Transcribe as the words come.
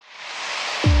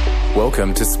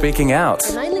Welcome to Speaking Out.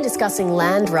 We're mainly discussing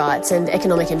land rights and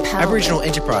economic empowerment. Aboriginal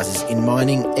enterprises in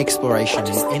mining, exploration and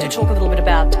energy. To talk a little bit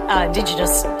about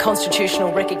Indigenous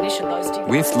constitutional recognition.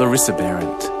 With Larissa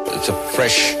Behrendt. It's a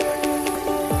fresh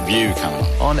view coming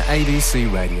on ABC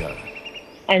Radio.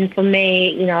 And for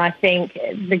me, I think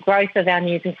the growth of our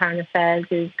news and current affairs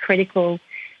is critical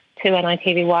to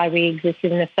NITV, why we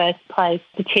existed in the first place,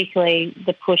 particularly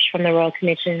the push from the Royal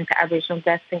Commission for Aboriginal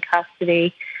Deaths in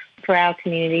Custody, for our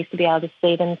communities to be able to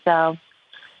see themselves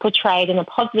portrayed in a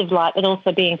positive light, but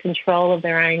also be in control of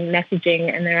their own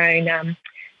messaging and their own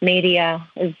media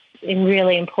is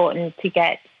really important to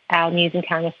get our news and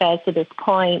current affairs to this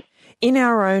point. In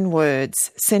our own words,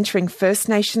 centring First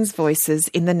Nations voices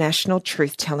in the national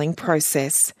truth-telling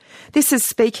process. This is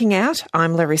Speaking Out.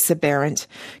 I'm Larissa Behrendt.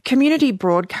 Community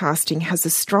broadcasting has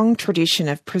a strong tradition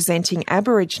of presenting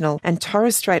Aboriginal and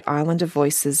Torres Strait Islander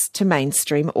voices to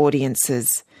mainstream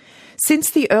audiences.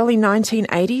 Since the early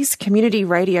 1980s, community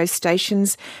radio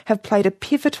stations have played a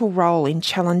pivotal role in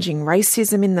challenging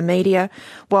racism in the media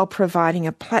while providing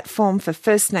a platform for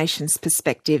First Nations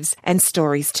perspectives and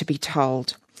stories to be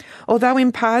told. Although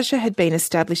Impaja had been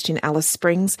established in Alice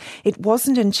Springs, it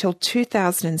wasn't until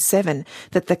 2007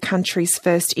 that the country's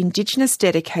first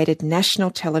Indigenous-dedicated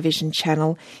national television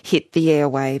channel hit the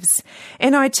airwaves.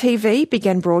 NITV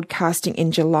began broadcasting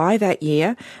in July that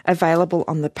year, available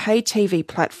on the pay TV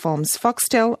platforms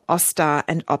Foxtel, Austar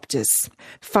and Optus.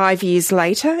 5 years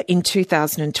later, in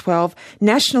 2012,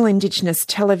 National Indigenous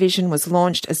Television was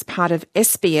launched as part of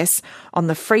SBS on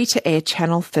the free-to-air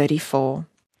Channel 34.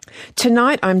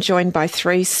 Tonight I'm joined by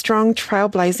three strong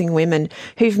trailblazing women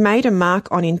who've made a mark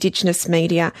on Indigenous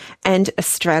media and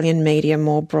Australian media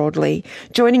more broadly.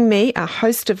 Joining me are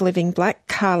host of Living Black,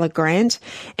 Carla Grant,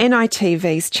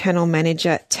 NITV's channel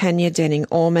manager, Tanya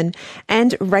Denning-Orman,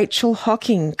 and Rachel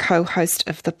Hocking, co-host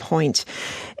of The Point.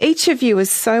 Each of you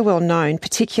is so well known,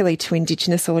 particularly to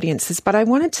Indigenous audiences, but I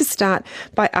wanted to start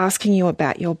by asking you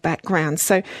about your background.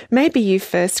 So maybe you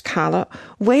first, Carla.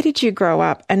 Where did you grow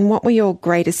up and what were your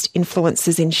greatest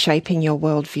influences in shaping your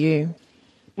worldview?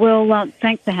 Well,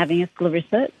 thanks for having us,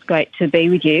 Larissa. It's great to be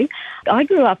with you. I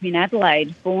grew up in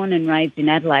Adelaide, born and raised in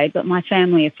Adelaide, but my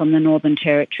family are from the Northern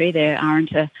Territory. They're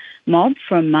Arrernte mob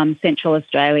from Central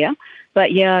Australia.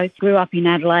 But yeah, I grew up in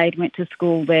Adelaide, went to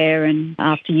school there, and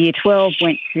after year 12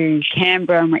 went to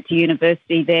Canberra and went to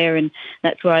university there, and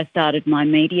that's where I started my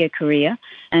media career.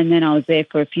 And then I was there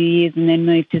for a few years and then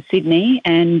moved to Sydney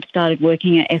and started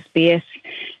working at SBS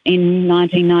in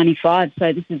 1995.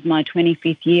 So this is my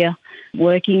 25th year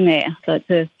working there. So it's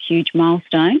a huge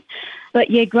milestone. But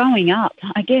yeah, growing up,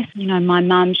 I guess, my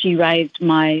mum, she raised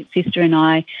my sister and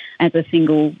I as a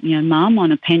single, mum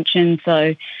on a pension.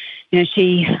 So,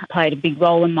 she played a big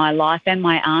role in my life, and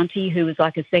my auntie, who was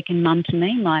like a second mum to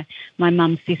me, my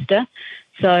mum's sister.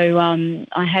 So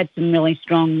I had some really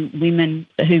strong women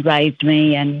who raised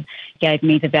me and gave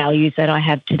me the values that I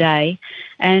have today.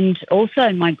 And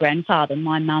also my grandfather,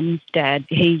 my mum's dad,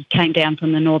 he came down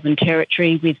from the Northern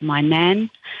Territory with my nan,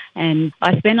 and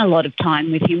I spent a lot of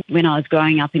time with him when I was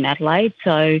growing up in Adelaide.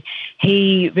 So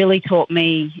he really taught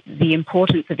me the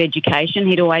importance of education.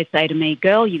 He'd always say to me,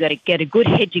 "Girl, you got to get a good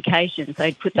education." So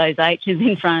he'd put those H's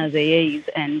in front of the E's.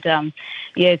 And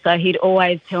so he'd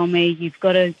always tell me, "You've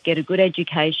got to get a good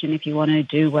education if you want to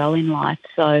do well in life."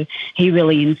 So he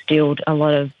really instilled a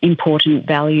lot of important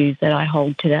values that I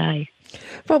hold today.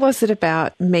 What was it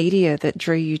about media that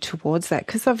drew you towards that?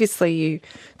 Because obviously you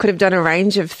could have done a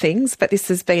range of things, but this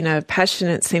has been a passion.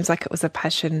 It seems like it was a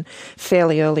passion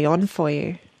fairly early on for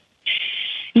you.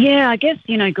 Yeah, I guess,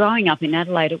 growing up in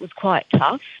Adelaide, it was quite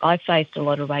tough. I faced a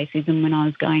lot of racism when I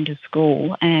was going to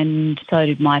school, and so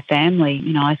did my family.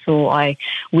 I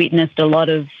witnessed a lot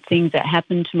of things that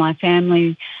happened to my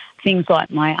family. Things like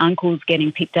my uncles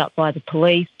getting picked up by the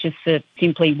police just for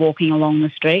simply walking along the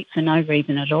street for no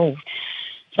reason at all.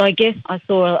 So I guess I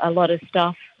saw a lot of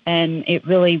stuff, and it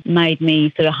really made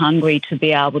me sort of hungry to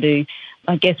be able to,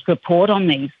 report on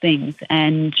these things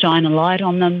and shine a light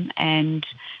on them and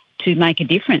to make a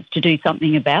difference, to do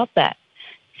something about that.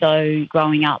 So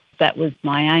growing up, that was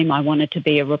my aim. I wanted to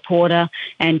be a reporter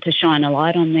and to shine a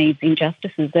light on these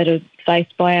injustices that are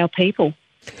faced by our people.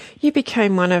 You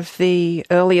became one of the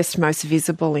earliest, most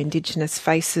visible Indigenous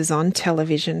faces on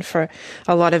television. For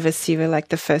a lot of us, you were like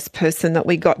the first person that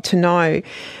we got to know.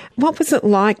 What was it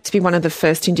like to be one of the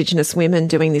first Indigenous women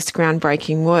doing this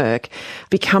groundbreaking work,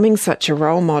 becoming such a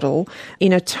role model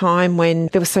in a time when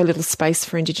there was so little space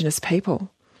for Indigenous people?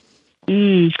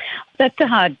 That's a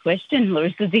hard question,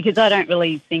 Larissa, because I don't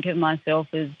really think of myself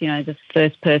as, the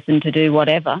first person to do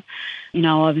whatever.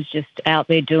 I was just out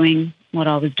there doing what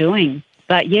I was doing.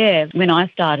 But yeah, when I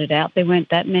started out, there weren't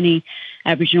that many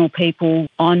Aboriginal people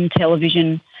on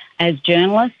television as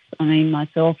journalists. I mean,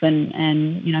 myself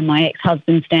and you know, my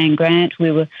ex-husband Stan Grant,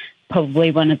 we were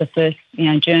probably one of the first,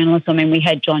 you know, journalists. I mean, we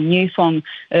had John Newfong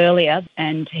earlier,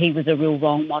 and he was a real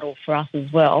role model for us as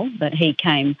well, but he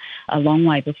came a long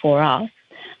way before us.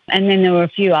 And then there were a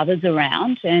few others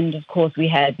around, and of course we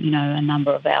had, you know, a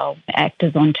number of our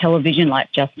actors on television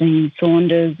like Justine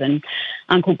Saunders and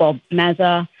Uncle Bob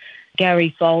Mazza,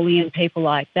 Gary Foley and people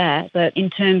like that. But in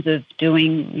terms of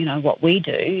doing, you know, what we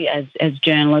do as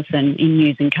journalists and in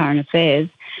news and current affairs,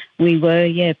 we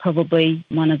were, probably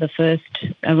one of the first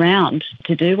around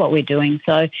to do what we're doing.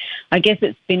 So I guess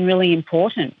it's been really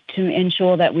important to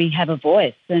ensure that we have a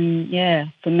voice. And,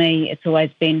 for me, it's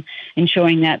always been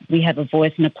ensuring that we have a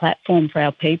voice and a platform for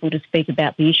our people to speak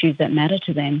about the issues that matter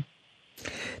to them.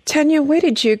 Tanya, where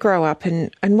did you grow up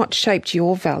and what shaped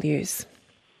your values?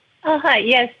 Oh, hi.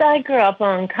 Yes, I grew up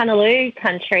on Cunaloo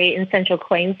country in central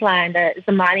Queensland. It's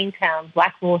a mining town,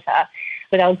 Blackwater.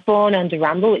 But I was born on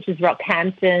Durumble, which is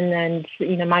Rockhampton, and,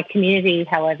 you know, my community,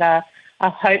 however,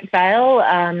 are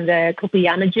Hopevale, the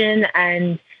Kupuyamajin,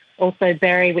 and also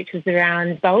Berry, which was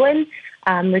around Bowen,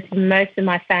 with most of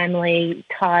my family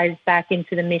ties back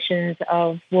into the missions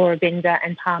of Warrabinda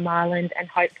and Palm Island and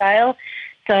Hopevale.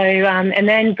 So, and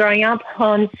then growing up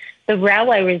on the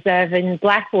Railway Reserve in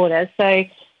Blackwater, so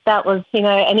that was, you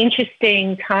know, an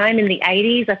interesting time in the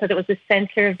 80s. I thought it was the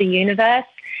centre of the universe.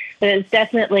 But it was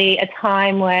definitely a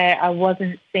time where I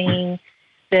wasn't seeing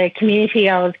the community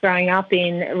I was growing up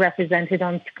in represented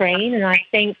on screen. And I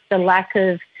think the lack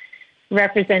of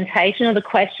representation or the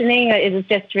questioning, it was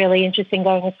just really interesting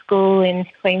going to school in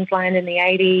Queensland in the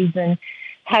 80s and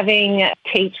having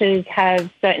teachers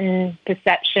have certain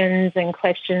perceptions and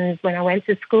questions when I went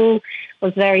to school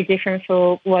was very different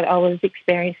for what I was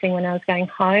experiencing when I was going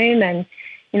home. And,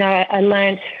 you know, I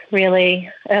learned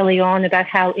really early on about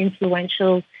how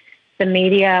influential the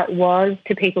media was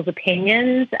to people's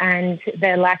opinions and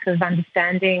their lack of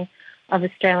understanding of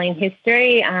Australian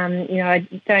history. You know, I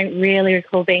don't really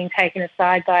recall being taken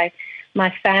aside by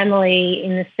my family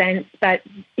in the sense that,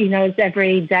 you know,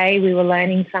 every day we were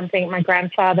learning something. My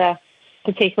grandfather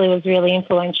particularly was really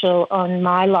influential on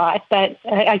my life. But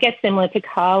I guess similar to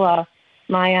Carla,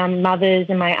 my mothers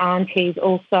and my aunties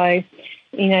also,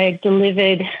 you know,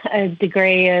 delivered a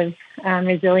degree of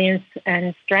resilience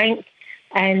and strength.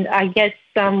 And I guess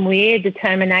some weird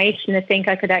determination to think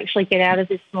I could actually get out of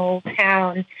this small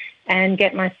town and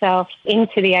get myself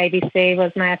into the ABC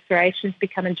was my aspiration to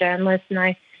become a journalist. And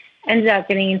I ended up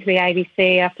getting into the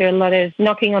ABC after a lot of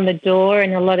knocking on the door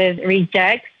and a lot of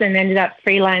rejects, and ended up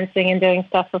freelancing and doing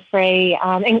stuff for free.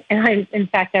 In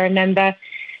fact, I remember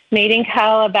meeting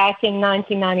Carla back in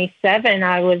 1997.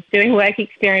 I was doing work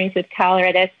experience with Carla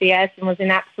at SBS and was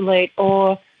in absolute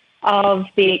awe of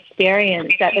the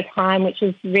experience at the time, which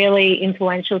was really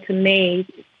influential to me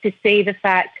to see the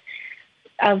fact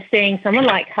of seeing someone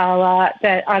like Carla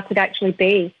that I could actually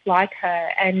be like her.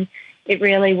 And it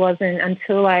really wasn't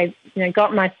until I, you know,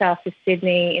 got myself to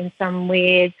Sydney in some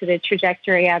weird sort of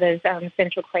trajectory out of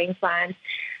central Queensland,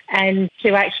 and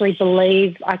to actually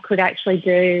believe I could actually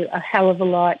do a hell of a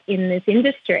lot in this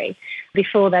industry.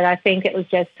 Before that, I think it was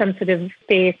just some sort of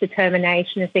fierce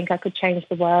determination to think I could change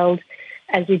the world,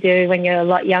 as you do when you're a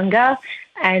lot younger.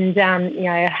 And, you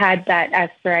know, I had that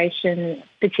aspiration,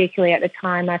 particularly at the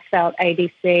time. I felt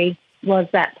ABC was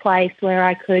that place where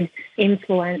I could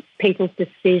influence people's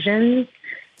decisions.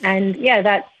 And,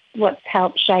 that's what's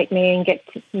helped shape me and get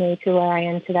me to where I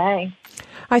am today.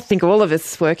 I think all of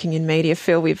us working in media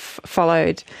feel we've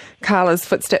followed Carla's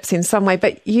footsteps in some way,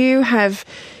 but you have,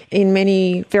 in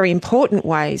many very important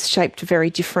ways, shaped a very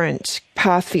different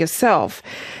path for yourself.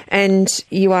 And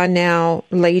you are now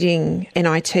leading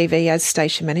NITV as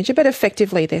station manager, but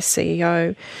effectively their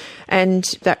CEO. And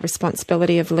that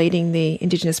responsibility of leading the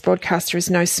Indigenous broadcaster is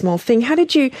no small thing. How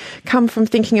did you come from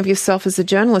thinking of yourself as a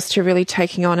journalist to really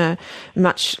taking on a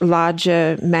much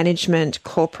larger management,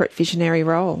 corporate visionary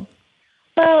role?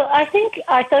 Well, I think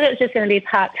I thought it was just going to be a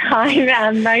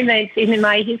part-time moment in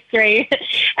my history,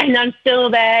 and I'm still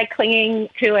there clinging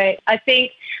to it. I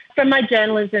think from my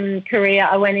journalism career,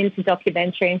 I went into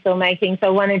documentary and filmmaking, so I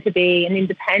wanted to be an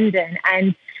independent.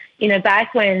 And, you know,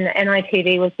 back when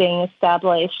NITV was being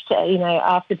established, you know,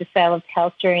 after the sale of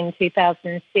Telstra in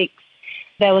 2006,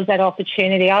 there was that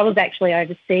opportunity. I was actually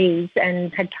overseas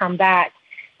and had come back,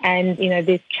 and, you know,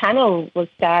 this channel was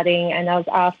starting, and I was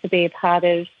asked to be a part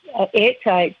of it.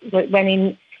 I went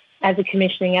in as a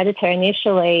commissioning editor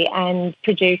initially and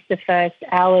produced the first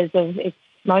hours of its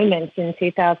moments in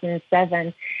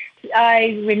 2007.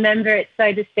 I remember it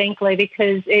so distinctly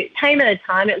because it came at a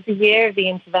time, it was the year of the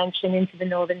intervention into the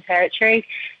Northern Territory.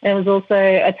 And it was also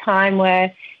a time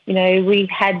where, we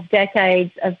had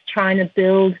decades of trying to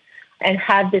build and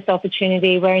have this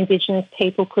opportunity where Indigenous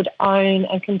people could own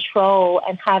and control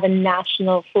and have a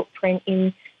national footprint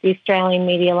in the Australian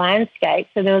media landscape.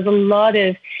 So there was a lot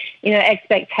of,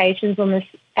 expectations on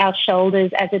our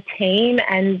shoulders as a team.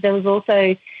 And there was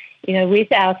also,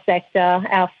 with our sector,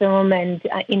 our film and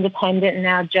independent and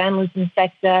our journalism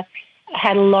sector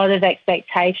had a lot of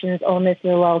expectations on this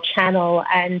little old channel.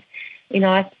 And,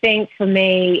 I think for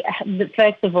me,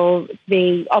 first of all,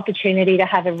 the opportunity to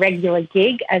have a regular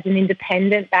gig as an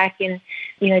independent back in,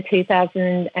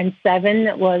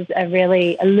 2007 was a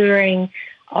really alluring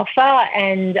offer.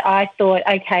 And I thought,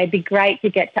 okay, it'd be great to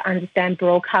get to understand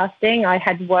broadcasting. I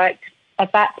had worked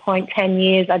at that point 10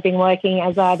 years. I'd been working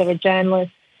as either a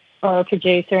journalist or a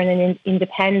producer and an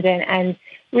independent, and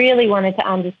really wanted to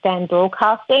understand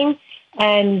broadcasting.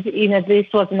 And, this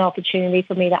was an opportunity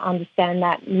for me to understand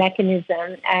that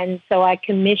mechanism. And so I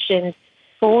commissioned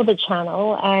for the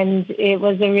channel, and it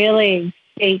was a really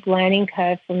steep learning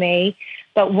curve for me,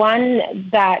 but one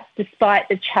that, despite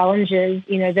the challenges,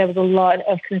 there was a lot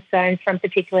of concern from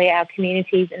particularly our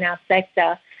communities and our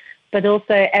sector, but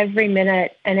also every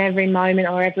minute and every moment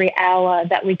or every hour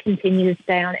that we continue to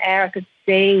stay on air, I could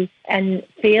see and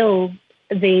feel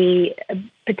the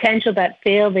potential,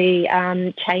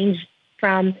 the change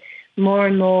from more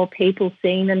and more people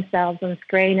seeing themselves on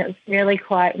screen. It was really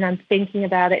quite, and I'm thinking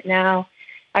about it now,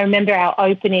 I remember our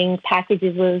opening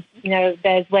packages was,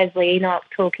 there's Wesley Enoch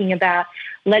talking about,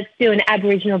 let's do an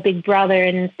Aboriginal Big Brother,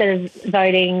 and instead of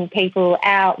voting people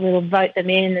out, we'll vote them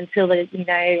in until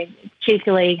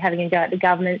cheekily having a go at the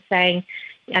government saying,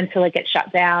 until it gets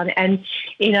shut down. And,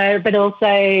 but also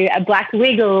a Black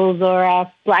Wiggles or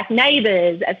a Black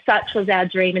Neighbours, as such was our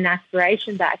dream and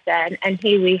aspiration back then. And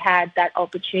here we had that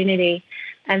opportunity.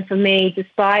 And for me,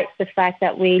 despite the fact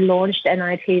that we launched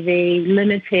NITV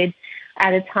Limited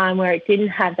at a time where it didn't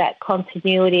have that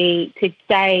continuity to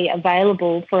stay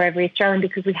available for every Australian,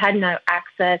 because we had no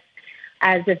access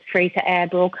as a free-to-air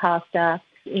broadcaster,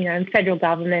 and federal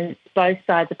government, both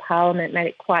sides of Parliament made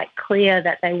it quite clear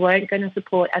that they weren't going to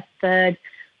support a third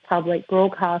public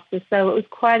broadcaster. So it was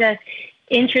quite an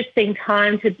interesting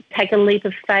time to take a leap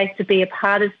of faith to be a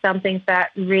part of something that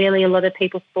really a lot of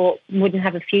people thought wouldn't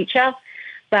have a future.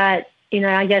 But,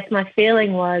 I guess my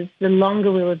feeling was the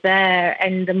longer we were there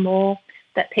and the more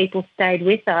that people stayed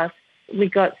with us, we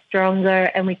got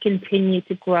stronger and we continued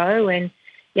to grow. And,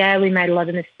 yeah, we made a lot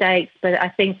of mistakes, but I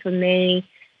think for me,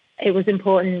 it was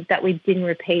important that we didn't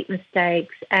repeat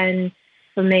mistakes. And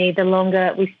for me, the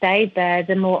longer we stayed there,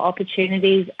 the more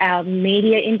opportunities our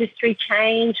media industry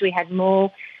changed. We had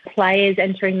more players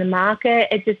entering the market.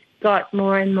 It just got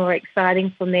more and more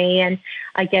exciting for me. And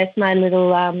I guess my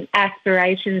little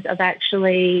aspirations of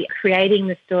actually creating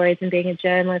the stories and being a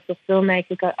journalist or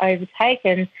filmmaker got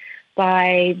overtaken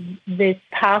by this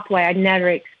pathway I never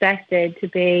expected to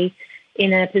be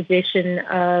in a position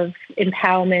of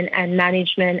empowerment and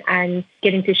management and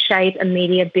getting to shape a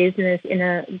media business in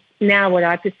a now what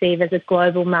I perceive as a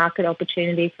global market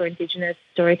opportunity for Indigenous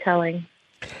storytelling.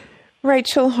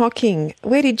 Rachel Hocking,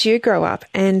 where did you grow up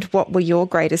and what were your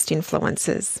greatest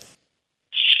influences?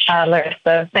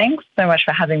 Larissa, thanks so much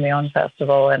for having me on, first of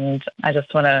all. And I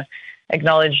just want to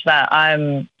acknowledge that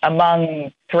I'm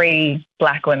among 3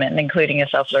 Black women, including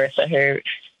yourself, Larissa, who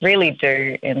really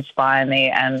do inspire me,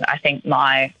 and I think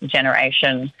my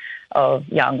generation of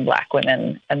young Black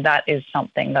women, and that is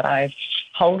something that I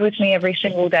hold with me every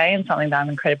single day and something that I'm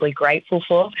incredibly grateful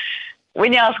for.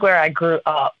 When you ask where I grew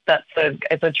up,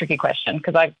 it's a tricky question,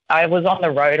 because I was on the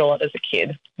road a lot as a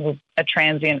kid with a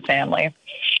transient family,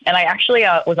 and I actually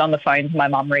was on the phone to my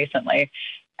mum recently,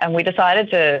 and we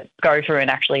decided to go through and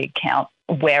actually count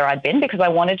where I'd been, because I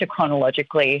wanted to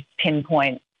chronologically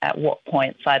pinpoint at what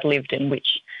points I'd lived in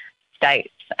which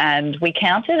states, and we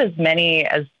counted as many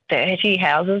as 30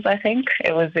 houses, I think.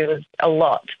 It was a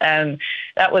lot, and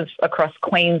that was across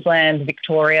Queensland,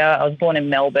 Victoria. I was born in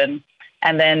Melbourne,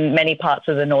 and then many parts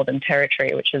of the Northern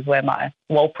Territory, which is where my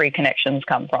Warlpiri connections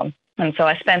come from. And so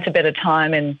I spent a bit of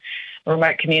time in a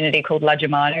remote community called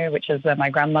Lajamanu, which is where my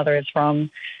grandmother is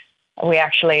from. We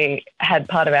actually had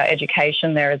part of our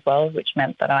education there as well, which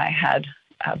meant that I had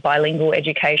bilingual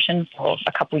education for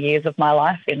a couple of years of my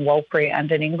life in Warlpiri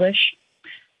and in English.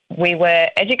 We were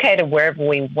educated wherever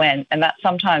we went, and that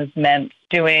sometimes meant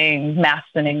doing maths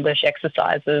and English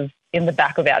exercises in the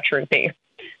back of our troopy,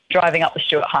 driving up the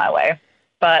Stuart Highway.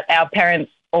 But our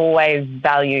parents always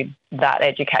valued that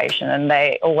education, and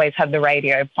they always had the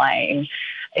radio playing.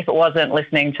 if it wasn't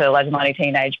listening to Lajimani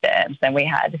teenage bands, then we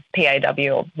had PAW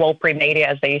or Warlpiri Media,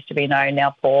 as they used to be known,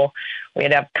 now PAW.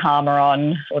 We'd have Karma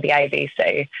on, or the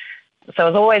ABC. So I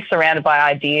was always surrounded by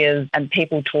ideas and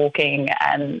people talking,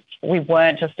 and we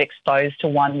weren't just exposed to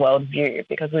one worldview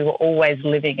because we were always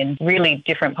living in really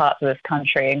different parts of this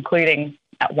country, including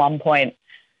at one point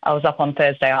I was up on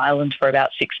Thursday Island for about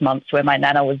 6 months where my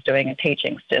nana was doing a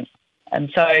teaching stint.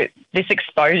 And so this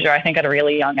exposure, I think at a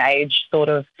really young age, sort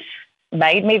of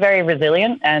made me very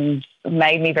resilient and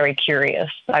made me very curious.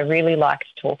 I really liked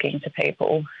talking to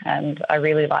people and I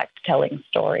really liked telling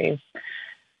stories.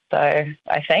 So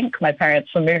I thank my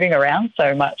parents for moving around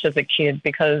so much as a kid,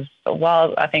 because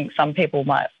while I think some people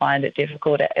might find it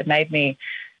difficult, it made me,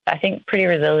 I think, pretty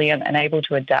resilient and able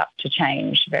to adapt to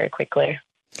change very quickly.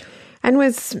 And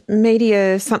was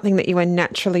media something that you were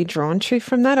naturally drawn to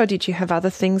from that, or did you have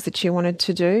other things that you wanted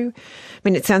to do? I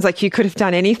mean, it sounds like you could have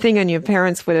done anything and your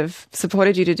parents would have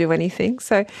supported you to do anything.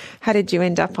 So how did you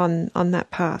end up on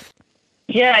that path?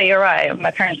 Yeah, you're right.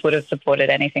 My parents would have supported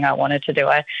anything I wanted to do.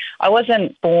 I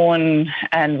wasn't born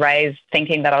and raised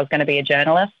thinking that I was going to be a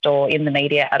journalist or in the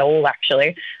media at all,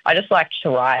 actually. I just liked to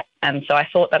write. And so I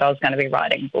thought that I was going to be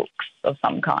writing books of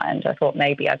some kind. I thought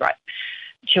maybe I'd write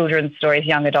children's stories,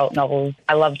 young adult novels.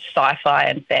 I loved sci-fi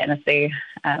and fantasy,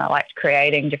 and I liked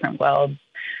creating different worlds.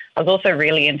 I was also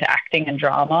really into acting and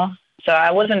drama. So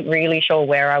I wasn't really sure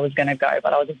where I was going to go,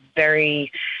 but I was a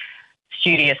very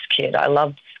studious kid. I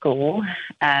loved school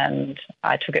and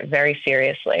I took it very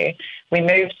seriously. We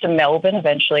moved to Melbourne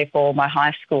eventually for my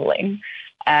high schooling,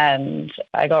 and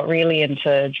I got really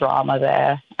into drama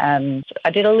there. And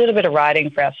I did a little bit of writing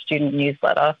for our student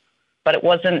newsletter, but it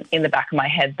wasn't in the back of my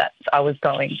head that I was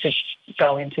going to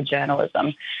go into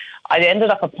journalism. I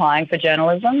ended up applying for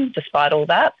journalism despite all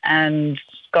that and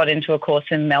got into a course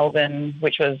in Melbourne,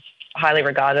 which was highly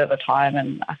regarded at the time,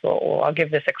 and I thought, well, I'll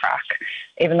give this a crack,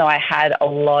 even though I had a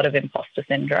lot of imposter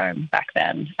syndrome back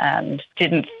then and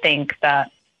didn't think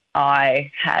that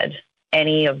I had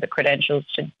any of the credentials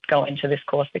to go into this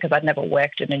course because I'd never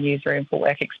worked in a newsroom for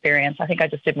work experience. I think I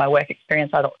just did my work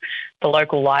experience at the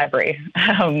local library,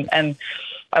 and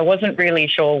I wasn't really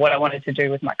sure what I wanted to do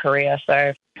with my career.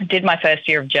 So I did my first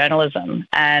year of journalism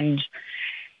and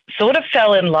sort of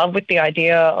fell in love with the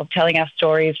idea of telling our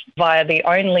stories via the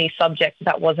only subject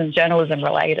that wasn't journalism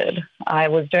related. I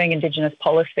was doing Indigenous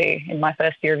policy in my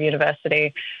first year of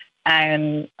university,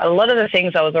 and a lot of the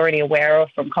things I was already aware of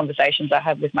from conversations I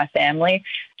had with my family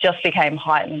just became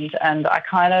heightened. And I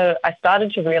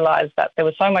started to realise that there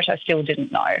was so much I still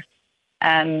didn't know.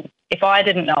 And if I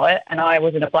didn't know it and I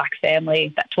was in a Black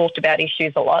family that talked about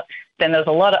issues a lot, then there's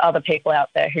a lot of other people out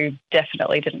there who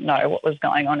definitely didn't know what was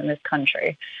going on in this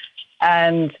country.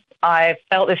 And I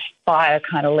felt this fire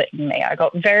kind of lit in me. I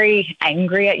got very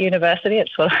angry at university.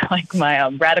 It's sort of like my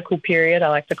radical period, I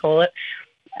like to call it.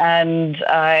 And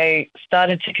I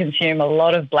started to consume a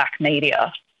lot of Black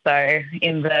media. So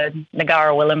in the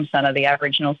Negara Willem Centre, the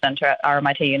Aboriginal Centre at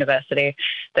RMIT University,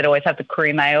 they'd always have the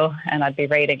Koori Mail, and I'd be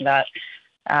reading that.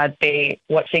 I'd be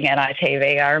watching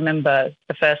NITV. I remember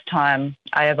the first time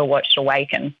I ever watched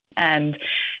Awaken, and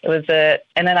it was an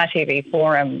NITV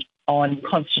forum on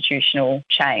constitutional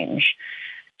change.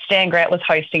 Stan Grant was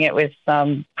hosting it with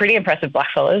some pretty impressive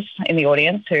blackfellas in the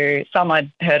audience, who some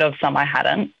I'd heard of, some I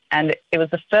hadn't. And it was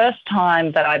the first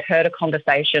time that I'd heard a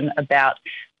conversation about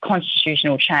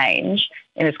constitutional change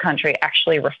in this country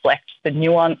actually reflect the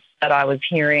nuance that I was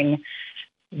hearing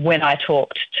when I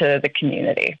talked to the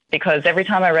community. Because every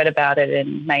time I read about it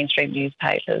in mainstream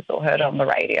newspapers or heard it on the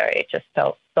radio, it just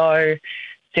felt so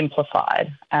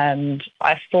simplified. And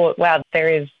I thought, wow, there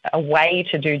is a way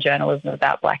to do journalism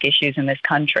about Black issues in this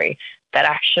country that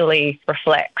actually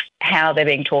reflects how they're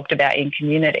being talked about in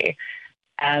community.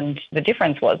 And the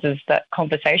difference is that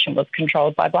conversation was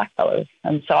controlled by blackfellas.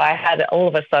 And so I had all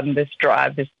of a sudden this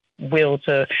drive, this will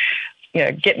to,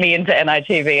 get me into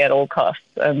NITV at all costs.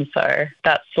 And so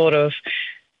that's sort of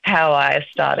how I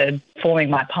started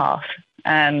forming my path.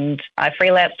 And I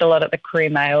freelanced a lot at the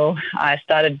Koori Mail. I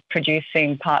started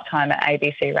producing part-time at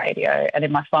ABC Radio. And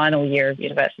in my final year of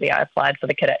university, I applied for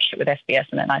the cadetship with SBS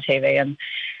and NITV and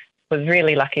was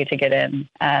really lucky to get in.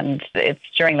 And it's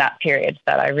during that period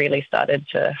that I really started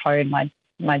to hone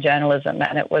my journalism.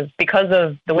 And it was because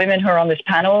of the women who are on this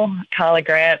panel. Carla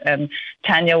Grant and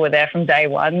Tanya were there from day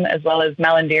one, as well as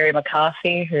Malandiri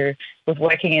McCarthy, who was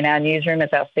working in our newsroom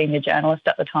as our senior journalist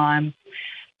at the time.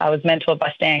 I was mentored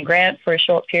by Stan Grant for a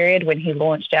short period when he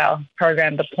launched our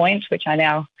program, The Point, which I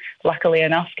now, luckily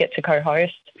enough, get to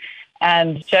co-host.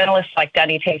 And journalists like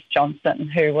Danny Teese Johnson,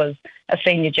 who was a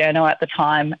senior journo at the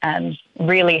time and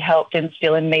really helped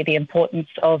instill in me the importance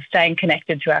of staying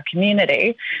connected to our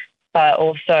community, but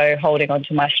also holding on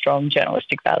to my strong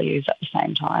journalistic values at the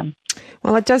same time.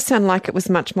 Well, it does sound like it was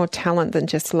much more talent than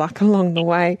just luck along the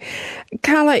way.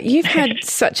 Carla, you've had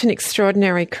such an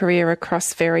extraordinary career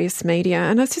across various media,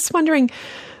 and I was just wondering,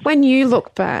 when you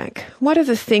look back, what are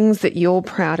the things that you're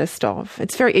proudest of?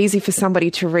 It's very easy for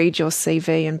somebody to read your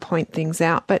CV and point things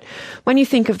out, but when you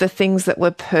think of the things that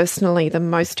were personally the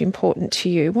most important to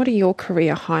you, what are your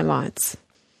career highlights?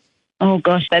 Oh,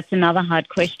 gosh, that's another hard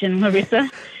question, Larissa.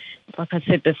 Like I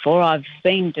said before, I've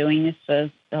been doing this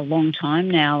for a long time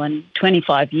now, and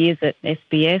 25 years at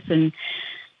SBS and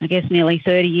I guess nearly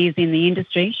 30 years in the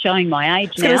industry, showing my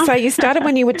age now. I was going to say, you started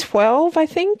when you were 12, I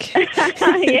think?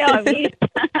 Yeah, I wish.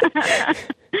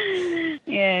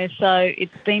 Yeah, so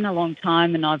it's been a long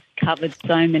time, and I've covered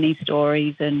so many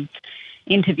stories and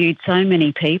interviewed so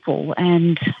many people,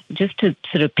 and just to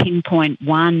sort of pinpoint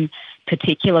one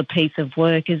particular piece of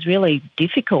work is really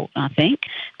difficult, I think,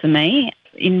 for me.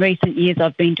 In recent years,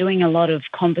 I've been doing a lot of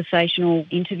conversational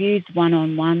interviews,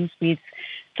 one-on-ones with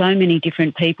so many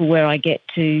different people where I get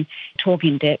to talk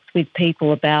in depth with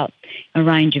people about a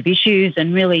range of issues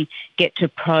and really get to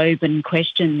probe and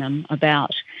question them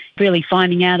about really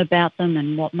finding out about them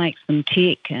and what makes them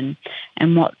tick and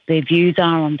what their views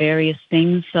are on various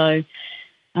things. So,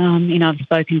 I've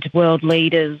spoken to world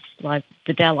leaders like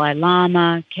the Dalai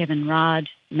Lama, Kevin Rudd,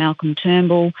 Malcolm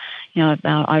Turnbull.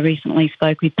 I recently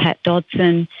spoke with Pat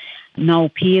Dodson, Noel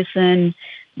Pearson,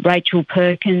 Rachel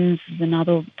Perkins is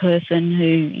another person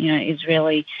who, is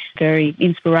really very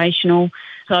inspirational.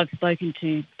 So I've spoken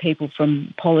to people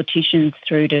from politicians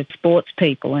through to sports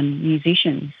people and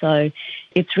musicians. So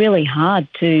it's really hard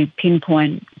to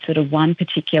pinpoint sort of one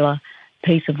particular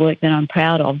piece of work that I'm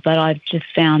proud of, but I've just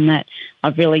found that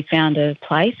I've really found a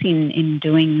place in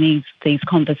doing these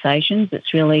conversations.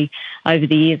 It's really, over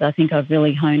the years, I think I've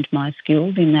really honed my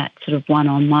skills in that sort of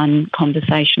one-on-one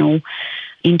conversational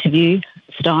interview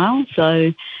style.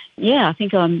 So, yeah, I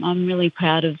think I'm really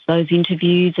proud of those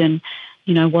interviews and,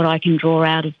 what I can draw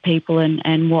out of people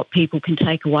and what people can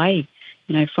take away,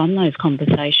 from those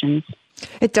conversations.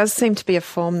 It does seem to be a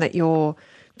form that you're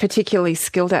particularly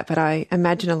skilled at, but I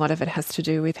imagine a lot of it has to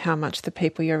do with how much the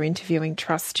people you're interviewing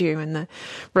trust you and the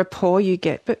rapport you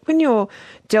get. But when you're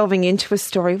delving into a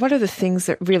story, what are the things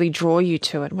that really draw you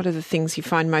to it? What are the things you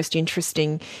find most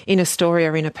interesting in a story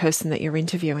or in a person that you're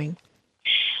interviewing?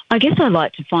 I guess I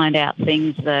like to find out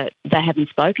things that they haven't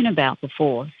spoken about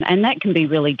before. And that can be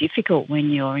really difficult when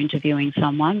you're interviewing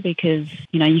someone because,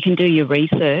 you can do your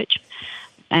research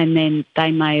and then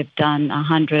they may have done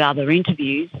 100 other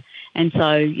interviews. And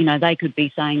so, they could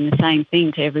be saying the same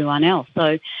thing to everyone else.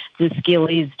 So the skill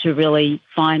is to really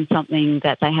find something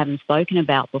that they haven't spoken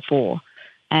about before.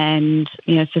 And,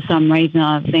 for some reason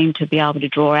I seem to be able to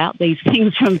draw out these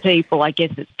things from people. I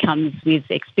guess it comes with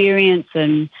experience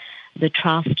and the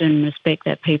trust and respect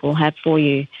that people have for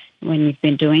you when you've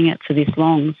been doing it for this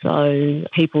long. So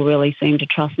people really seem to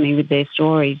trust me with their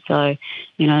stories. So,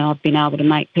 I've been able to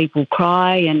make people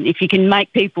cry. And if you can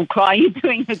make people cry, you're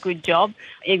doing a good job.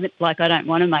 Even, I don't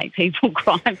want to make people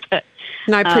cry. But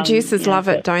no, producers love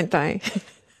it, don't they?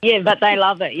 Yeah, but they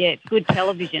love it. Yeah, it's good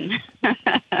television.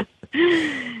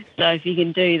 So if you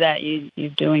can do that, you're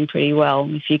doing pretty well.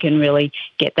 If you can really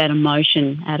get that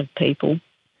emotion out of people.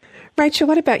 Rachel,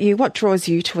 what about you? What draws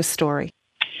you to a story?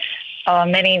 Oh,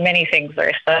 many, many things,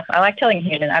 Larissa. I like telling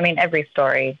every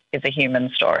story is a human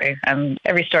story, and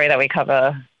every story that we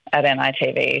cover at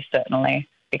NITV, certainly,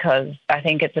 because I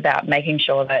think it's about making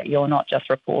sure that you're not just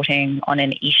reporting on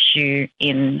an issue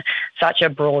in such a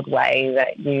broad way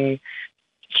that you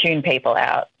tune people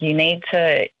out. You need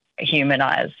to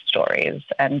humanise stories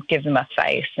and give them a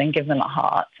face and give them a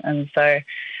heart. And so,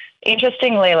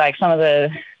 interestingly, some of the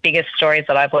biggest stories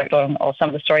that I've worked on, or some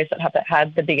of the stories that have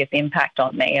had the biggest impact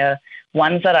on me, are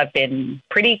ones that I've been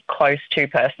pretty close to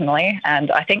personally.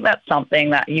 And I think that's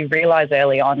something that you realise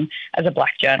early on as a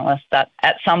Black journalist, that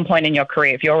at some point in your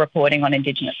career, if you're reporting on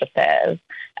Indigenous affairs,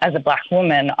 as a Black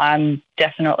woman, I'm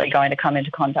definitely going to come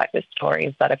into contact with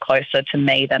stories that are closer to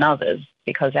me than others,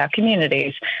 because our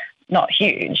communities not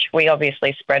huge. We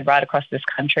obviously spread right across this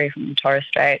country from the Torres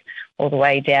Strait all the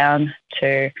way down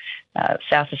to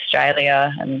South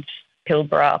Australia and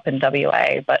Pilbara up in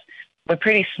WA, but we're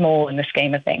pretty small in the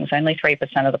scheme of things, only 3%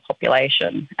 of the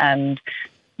population. And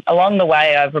along the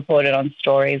way, I've reported on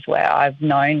stories where I've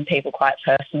known people quite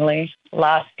personally.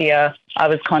 Last year, I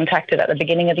was contacted at the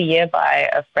beginning of the year by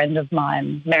a friend of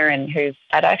mine, Merrin,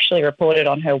 I'd actually reported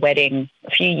on her wedding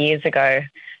a few years ago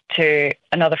to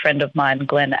another friend of mine,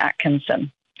 Glenn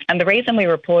Atkinson. And the reason we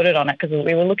reported on it, because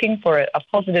we were looking for a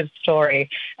positive story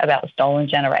about the stolen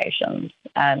generations.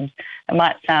 And it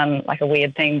might sound like a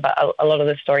weird thing, but a lot of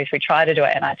the stories we try to do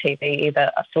at NITV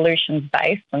either are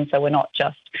solutions-based, and so we're not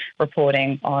just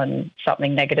reporting on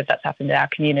something negative that's happened in our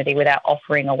community without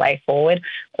offering a way forward,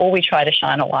 or we try to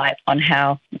shine a light on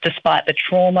how, despite the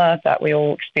trauma that we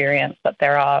all experience, that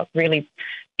there are really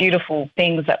beautiful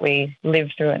things that we live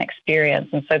through and experience.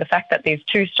 And so the fact that these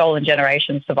two stolen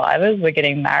generation survivors were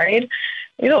getting married,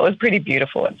 we thought it was pretty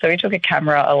beautiful. And so we took a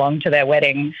camera along to their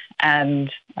wedding,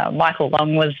 and Michael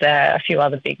Long was there, a few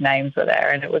other big names were there,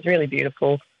 and it was really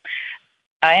beautiful.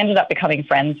 I ended up becoming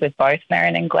friends with both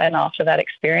Marion and Glenn after that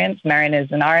experience. Marion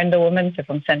is an Aranda woman, so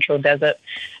from Central Desert,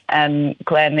 and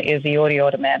Glenn is the Yorta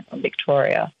Yorta man from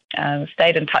Victoria.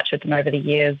 Stayed in touch with them over the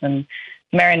years, and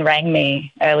Marion rang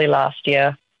me early last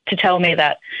year to tell me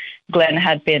that Glenn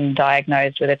had been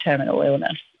diagnosed with a terminal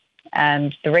illness.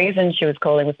 And the reason she was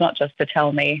calling was not just to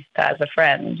tell me that as a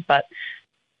friend, but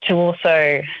to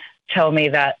also tell me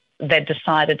that they'd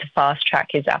decided to fast-track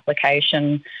his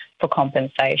application for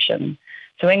compensation.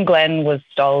 So when Glenn was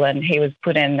stolen, he was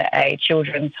put in a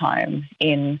children's home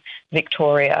in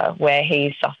Victoria where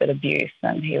he suffered abuse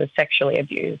and he was sexually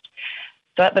abused.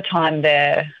 So at the time,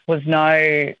 there was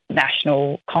no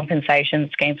national compensation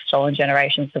scheme for stolen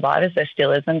generation survivors. There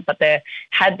still isn't, but there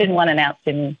had been one announced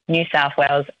in New South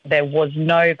Wales. There was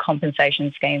no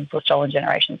compensation scheme for stolen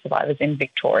generation survivors in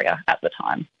Victoria at the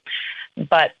time.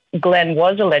 But Glenn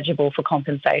was eligible for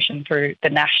compensation through the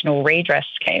National Redress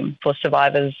Scheme for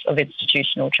survivors of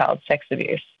institutional child sex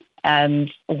abuse.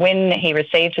 And when he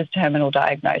received his terminal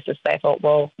diagnosis, they thought,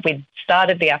 well, we'd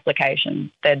started the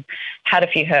application. They'd had a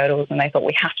few hurdles and they thought,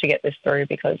 we have to get this through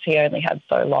because he only had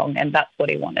so long, and that's what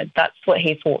he wanted. That's what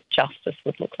he thought justice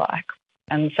would look like.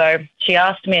 And so she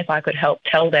asked me if I could help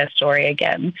tell their story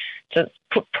again to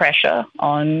put pressure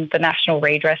on the National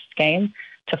Redress Scheme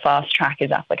to fast-track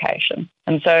his application.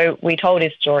 And so we told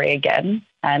his story again,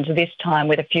 and this time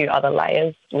with a few other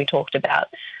layers. We talked about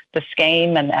the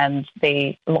scheme and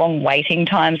the long waiting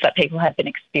times that people had been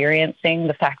experiencing,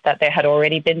 the fact that there had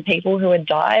already been people who had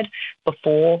died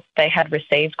before they had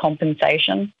received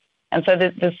compensation. And so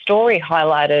the story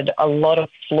highlighted a lot of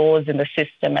flaws in the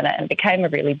system, and it became a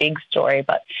really big story,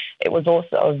 but it was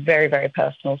also a very, very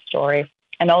personal story.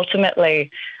 And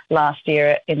ultimately, last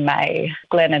year in May,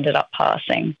 Glenn ended up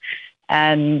passing,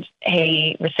 and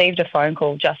he received a phone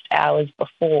call just hours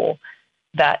before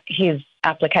that his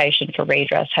application for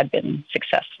redress had been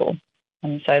successful.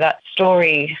 And so that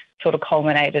story sort of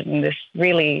culminated in this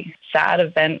really sad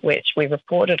event, which we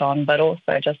reported on, but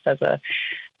also just as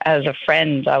a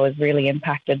friend, I was really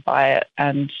impacted by it.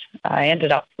 And I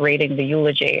ended up reading the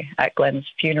eulogy at Glenn's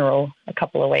funeral a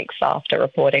couple of weeks after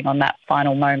reporting on that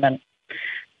final moment.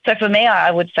 So for me,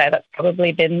 I would say that's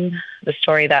probably been the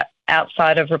story that,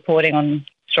 outside of reporting on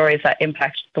stories that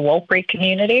impact the Warlpiri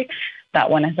community, that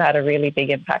one has had a really big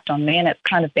impact on me, and it's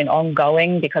kind of been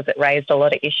ongoing because it raised a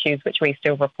lot of issues which we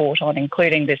still report on,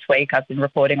 including this week I've been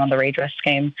reporting on the redress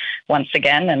scheme once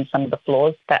again and some of the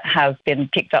flaws that have been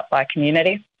picked up by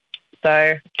community.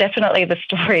 So definitely the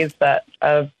stories that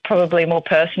are probably more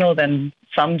personal than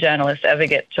some journalists ever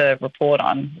get to report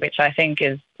on, which I think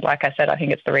is, like I said, I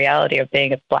think it's the reality of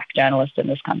being a Black journalist in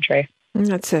this country.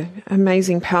 That's an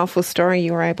amazing, powerful story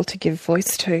you were able to give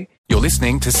voice to. You're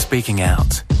listening to Speaking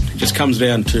Out. It just comes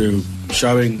down to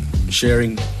showing,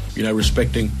 sharing,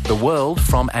 respecting. The world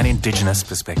from an Indigenous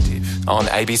perspective on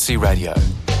ABC Radio.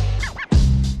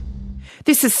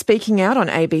 This is Speaking Out on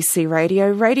ABC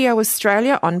Radio, Radio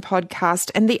Australia on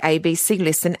podcast and the ABC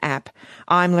Listen app.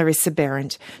 I'm Larissa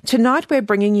Behrendt. Tonight we're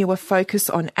bringing you a focus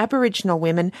on Aboriginal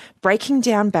women breaking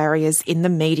down barriers in the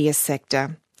media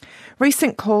sector.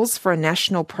 Recent calls for a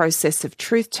national process of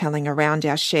truth-telling around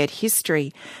our shared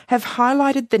history have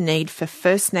highlighted the need for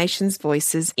First Nations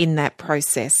voices in that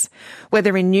process.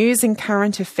 Whether in news and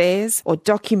current affairs or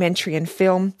documentary and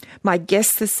film, my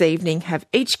guests this evening have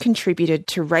each contributed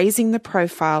to raising the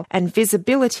profile and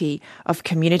visibility of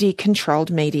community-controlled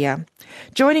media.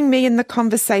 Joining me in the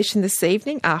conversation this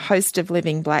evening are host of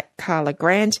Living Black, Carla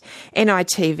Grant,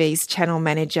 NITV's channel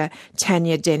manager,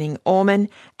 Tanya Denning-Orman,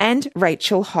 and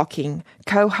Rachel Hocking,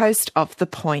 co-host of The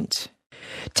Point.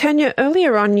 Tanya,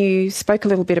 earlier on you spoke a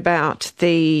little bit about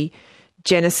the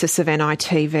genesis of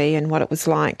NITV and what it was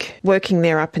like working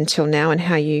there up until now and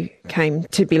how you came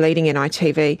to be leading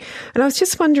NITV. And I was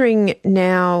just wondering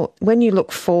now, when you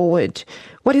look forward,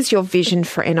 what is your vision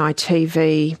for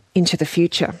NITV into the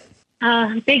future?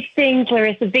 Big things,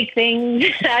 Larissa, big things.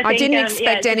 I didn't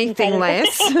expect anything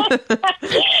less.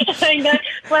 I know.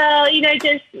 Well,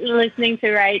 just listening to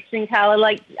Rach and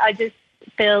Carla, I just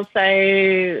feel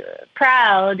so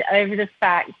proud over the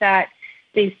fact that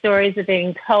these stories are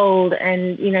being told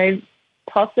and,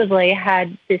 possibly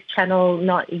had this channel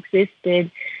not existed,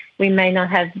 we may not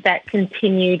have that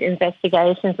continued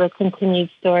investigations or continued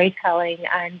storytelling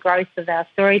and growth of our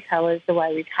storytellers the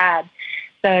way we've had.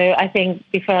 So I think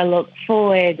before I look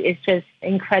forward, it's just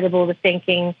incredible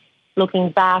looking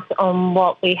back on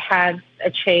what we have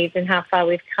achieved and how far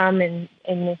we've come in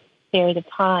this period of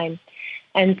time.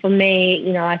 And for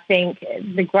me, I think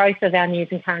the growth of our news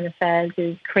and current affairs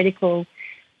is critical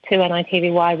to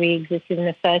NITV, why we existed in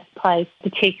the first place,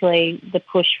 particularly the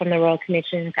push from the Royal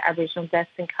Commission for Aboriginal Deaths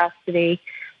in Custody,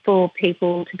 for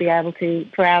people to be able to,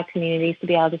 for our communities to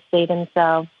be able to see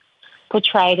themselves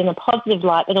portrayed in a positive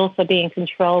light, but also be in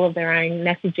control of their own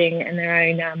messaging and their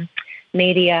own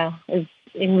media is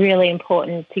really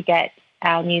important to get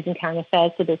our news and current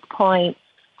affairs to this point.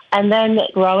 And then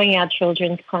growing our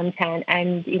children's content.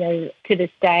 And, to this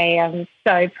day, I'm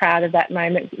so proud of that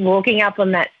moment, walking up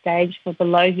on that stage for the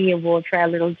Logie Award for our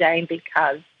little Jane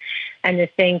because, and to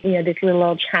think, this little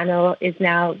old channel is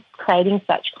now creating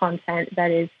such content that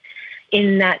is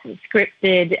in that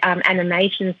scripted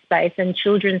animation space and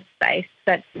children's space.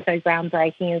 That's so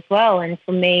groundbreaking as well. And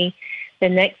for me, the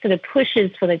next sort of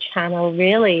pushes for the channel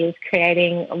really is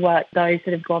creating what those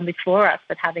that have gone before us,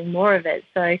 but having more of it.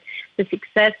 So the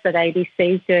success that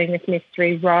ABC is doing with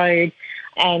Mystery Road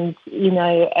and,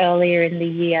 earlier in the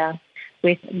year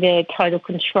with the Total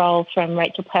Control from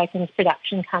Rachel Perkins'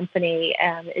 production company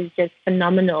is just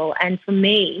phenomenal. And for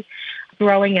me,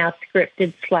 growing our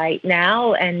scripted slate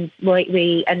now, and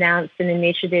we announced an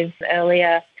initiative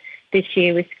earlier this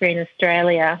year with Screen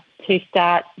Australia to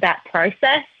start that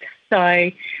process.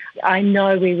 So I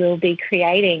know we will be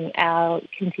creating our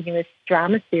continuous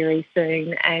drama series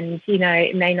soon and,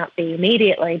 it may not be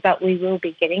immediately, but we will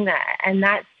be getting that. And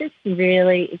that's just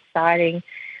really exciting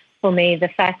for me, the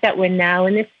fact that we're now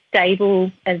in this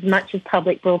stable, as much as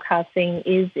public broadcasting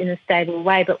is in a stable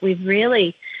way, but we've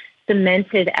really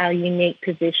cemented our unique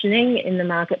positioning in the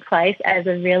marketplace as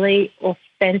a really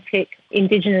authentic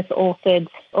Indigenous authored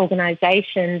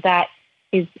organisation that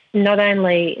is not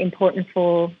only important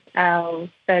for our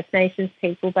First Nations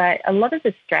people, but a lot of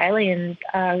Australians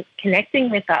are connecting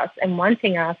with us and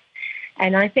wanting us.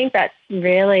 And I think that's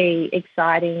really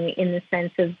exciting in the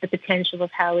sense of the potential of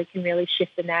how we can really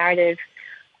shift the narrative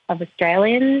of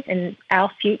Australians and our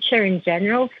future in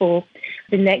general for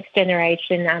the next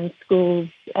generation, schools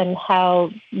and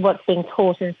what's being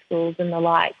taught in schools and the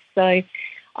like. So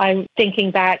I'm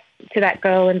thinking back to that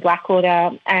girl in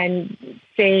Blackwater and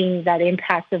seeing that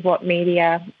impact of what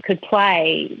media could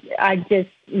play. I just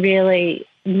really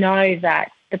know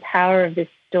that the power of this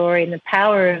story and the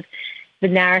power of the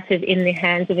narrative in the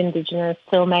hands of Indigenous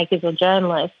filmmakers or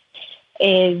journalists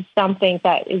is something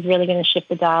that is really going to shift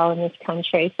the dial in this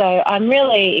country. So I'm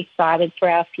really excited for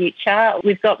our future.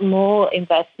 We've got more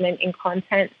investment in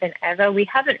content than ever. We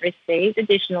haven't received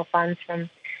additional funds from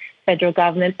federal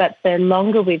government, but the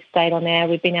longer we've stayed on air,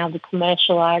 we've been able to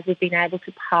commercialise, we've been able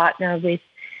to partner with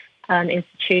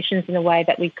institutions in a way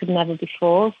that we could never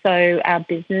before. So our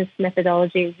business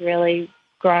methodology has really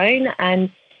grown,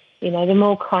 and the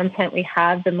more content we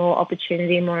have, the more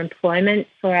opportunity and more employment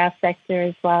for our sector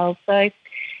as well. So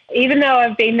even though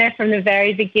I've been there from the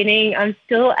very beginning, I'm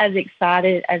still as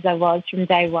excited as I was from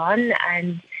day one.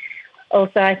 And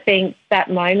also I think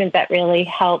that moment that really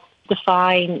helped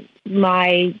define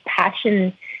my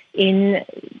passion in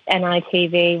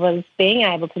NITV was being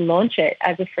able to launch it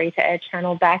as a free-to-air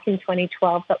channel back in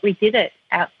 2012, but we did it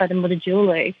outside of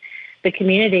Mutijulu, the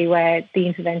community where the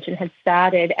intervention had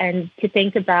started, and to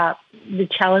think about the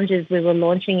challenges we were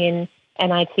launching in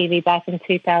NITV back in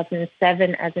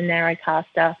 2007 as a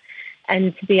narrowcaster,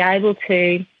 and to be able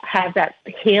to have that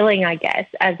healing, I guess,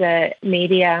 as a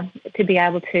media, to be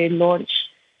able to launch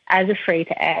as a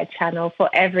free-to-air channel for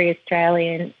every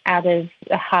Australian out of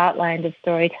the heartland of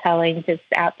storytelling just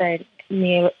out there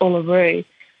near Uluru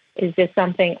is just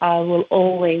something I will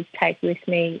always take with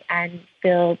me and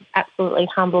feel absolutely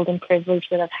humbled and privileged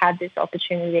that I've had this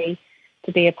opportunity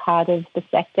to be a part of the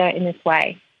sector in this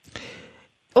way.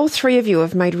 All three of you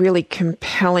have made really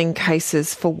compelling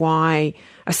cases for why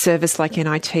a service like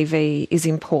NITV is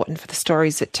important for the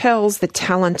stories it tells, the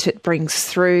talent it brings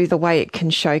through, the way it can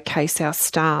showcase our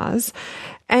stars.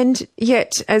 And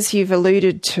yet, as you've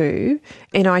alluded to,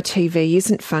 NITV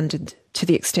isn't funded to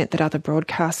the extent that other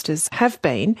broadcasters have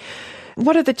been.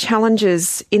 What are the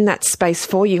challenges in that space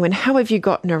for you, and how have you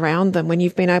gotten around them when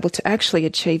you've been able to actually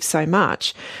achieve so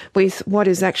much with what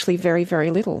is actually very, very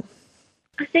little?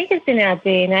 I think it's in our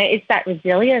DNA. It's that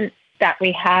resilience that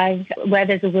we have. Where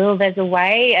there's a will, there's a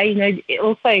way.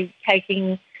 Also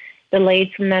taking the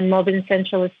lead from the Mob in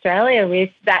Central Australia with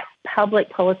that public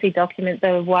policy document,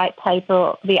 the white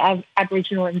paper, the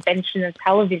Aboriginal invention of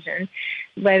television,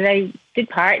 where they did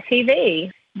pirate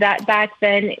TV. That back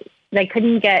then they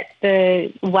couldn't get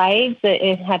the waves that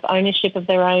have ownership of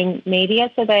their own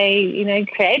media, so they,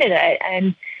 created it.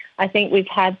 And I think we've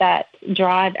had that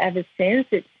drive ever since.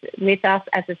 It's with us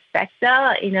as a sector,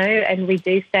 and we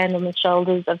do stand on the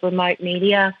shoulders of remote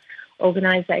media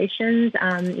organisations,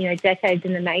 decades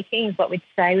in the making is what we'd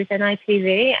say with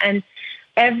NITV. And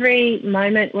every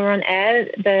moment we're on air,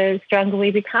 the stronger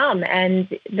we become,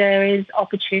 and there is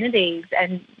opportunities,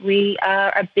 and we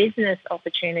are a business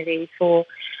opportunity for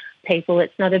people.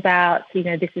 It's not about,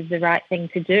 this is the right thing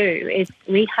to do.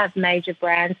 We have major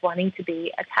brands wanting to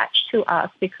be attached to us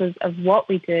because of what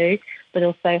we do, but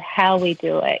also how we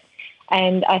do it.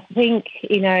 And I think,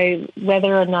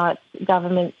 whether or not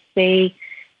governments see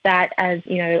that as,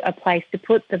 a place to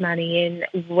put the money in,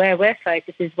 where we're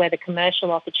focused is where the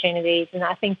commercial opportunities. And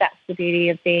I think that's the beauty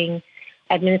of being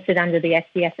administered under the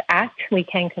SBS Act. We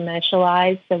can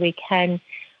commercialise, so we can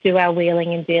do our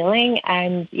wheeling and dealing.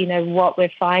 And, what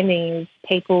we're finding is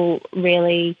people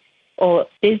really, or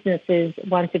businesses,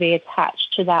 want to be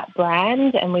attached to that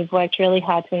brand. And we've worked really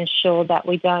hard to ensure that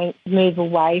we don't move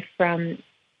away from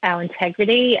our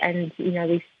integrity, and,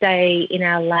 we stay in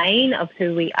our lane of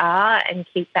who we are and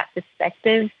keep that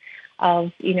perspective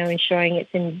of, ensuring it's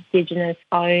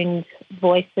Indigenous-owned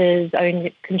voices,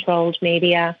 owned, controlled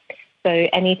media. So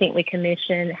anything we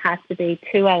commission has to be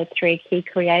 2 out of 3 key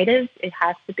creatives. It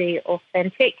has to be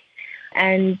authentic.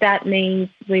 And that means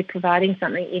we're providing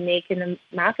something unique in the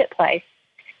marketplace.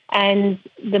 And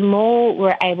the more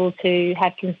we're able to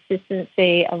have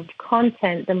consistency of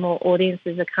content, the more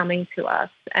audiences are coming to us.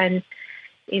 And,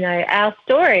 our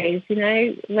stories,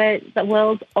 we're the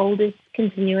world's oldest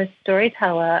continuous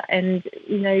storyteller. And,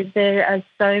 there are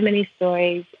so many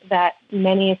stories that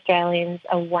many Australians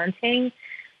are wanting.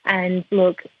 And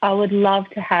look, I would love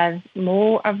to have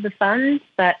more of the funds,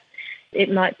 but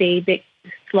it might be a bit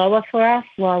slower for us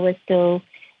while we're still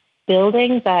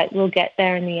building, but we'll get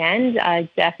there in the end. I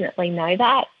definitely know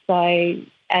that. So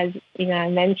as I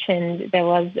mentioned, there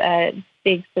was a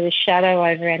big sort of shadow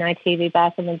over NITV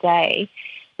back in the day.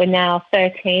 We're now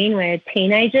 13, we're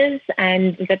teenagers,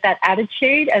 and we've got that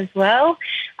attitude as well.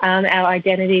 Our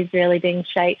identity is really being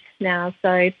shaped now. So,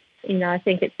 I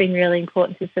think it's been really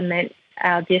important to cement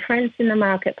our difference in the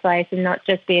marketplace and not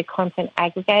just be a content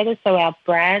aggregator. So our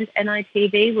brand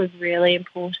NITV was really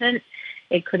important.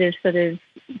 It could have sort of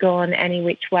gone any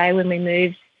which way when we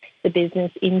moved the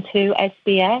business into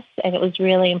SBS, and it was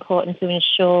really important to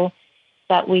ensure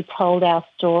that we told our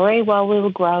story while we were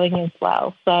growing as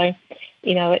well. So,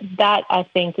 that I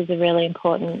think is a really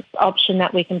important option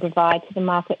that we can provide to the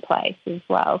marketplace as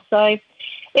well. So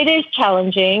it is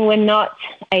challenging. We're not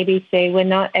ABC, we're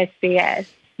not SBS,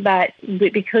 but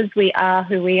because we are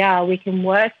who we are, we can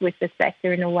work with the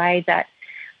sector in a way that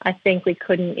I think we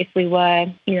couldn't if we were,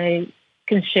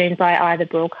 consumed by either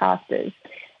broadcasters.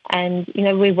 And,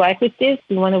 we work with this.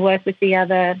 We want to work with the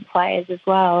other players as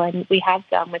well, and we have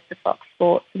done with the Fox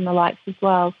Sports and the likes as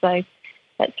well. So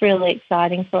that's really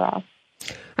exciting for us.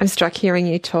 I'm struck hearing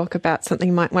you talk about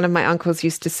something one of my uncles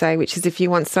used to say, which is if you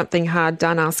want something hard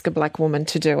done, ask a black woman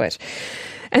to do it.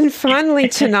 And finally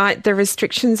tonight, the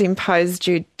restrictions imposed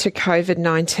due to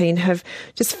COVID-19 have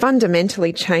just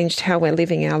fundamentally changed how we're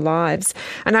living our lives.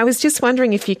 And I was just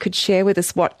wondering if you could share with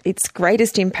us what its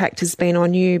greatest impact has been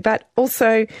on you, but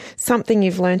also something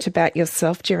you've learnt about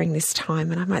yourself during this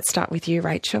time. And I might start with you,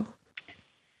 Rachel.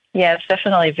 Yeah, it's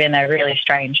definitely been a really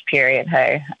strange period,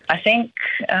 hey. I think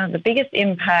the biggest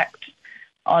impact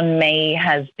on me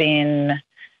has been,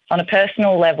 on a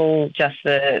personal level, just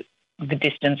the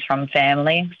distance from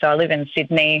family. So I live in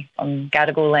Sydney on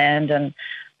Gadigal land, and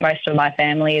most of my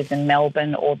family is in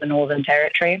Melbourne or the Northern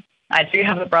Territory. I do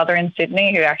have a brother in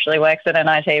Sydney who actually works at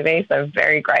NITV, so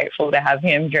very grateful to have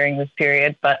him during this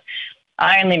period. But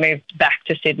I only moved back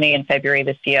to Sydney in February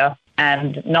this year,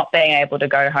 and not being able to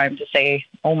go home to see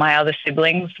all my other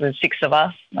siblings, there's 6 of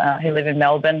us who live in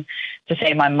Melbourne, to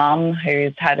see my mum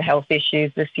who's had health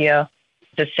issues this year,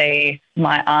 to see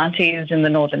my aunties in the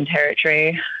Northern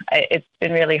Territory. It's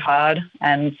been really hard.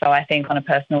 And so I think on a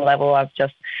personal level, I've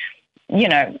just,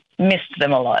 missed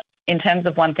them a lot. In terms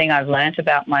of one thing I've learnt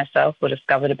about myself or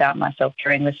discovered about myself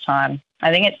during this time, I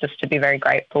think it's just to be very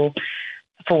grateful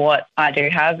for what I do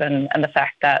have and the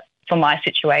fact that for my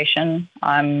situation,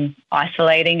 I'm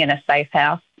isolating in a safe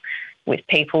house with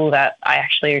people that I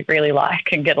actually really like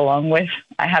and get along with.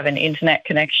 I have an internet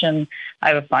connection, I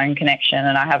have a phone connection,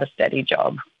 and I have a steady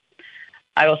job.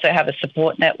 I also have a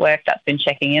support network that's been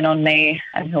checking in on me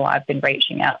and who I've been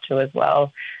reaching out to as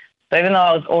well. So even though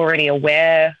I was already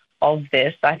aware of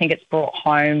this, I think it's brought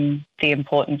home the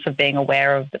importance of being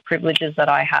aware of the privileges that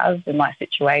I have in my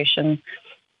situation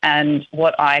and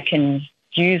what I can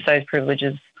use those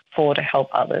privileges for to help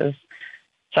others.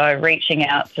 So reaching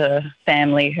out to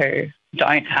family who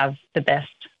don't have the best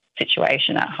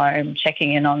situation at home,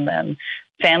 checking in on them,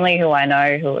 family who I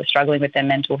know who are struggling with their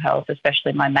mental health,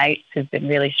 especially my mates who've been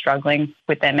really struggling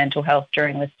with their mental health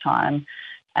during this time,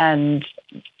 and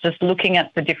just looking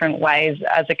at the different ways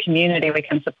as a community we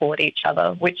can support each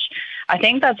other, which I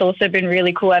think that's also been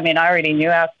really cool. I mean, I already knew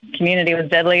our community was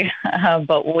deadly,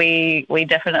 but we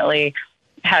definitely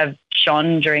have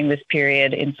shone during this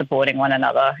period in supporting one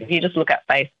another. If you just look at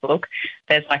Facebook,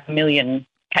 there's like a million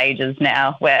pages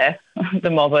now where the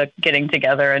mob are getting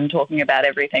together and talking about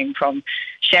everything from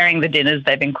sharing the dinners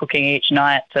they've been cooking each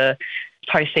night to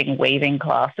posting weaving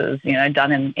classes,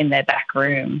 done in their back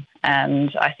room.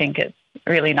 And I think it's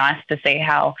really nice to see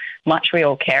how much we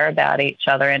all care about each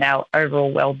other and our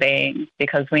overall well-being,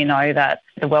 because we know that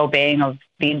the well-being of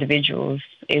the individuals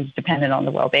is dependent on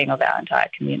the well-being of our entire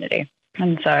community.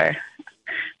 And so,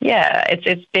 yeah,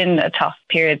 it's been a tough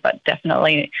period, but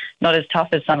definitely not as tough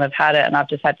as some have had it. And I've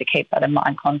just had to keep that in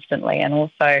mind constantly and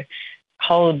also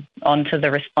hold on to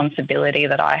the responsibility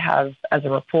that I have as a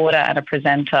reporter and a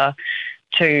presenter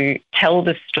to tell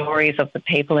the stories of the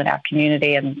people in our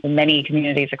community and the many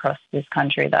communities across this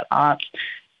country that aren't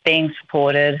being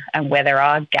supported and where there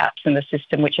are gaps in the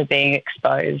system which are being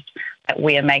exposed, that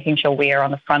we are making sure we are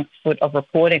on the front foot of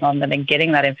reporting on them and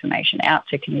getting that information out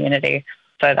to community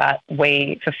so that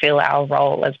we fulfil our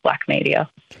role as Black media.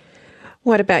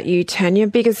 What about you, Tanya?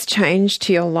 Biggest change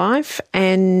to your life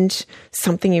and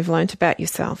something you've learnt about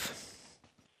yourself?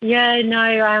 Yeah,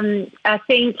 no, I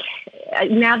think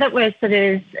now that we're sort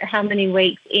of how many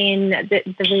weeks in,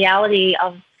 the reality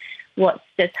of what's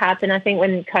just happened, I think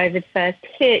when COVID first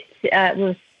hit, it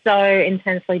was so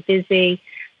intensely busy.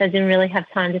 I didn't really have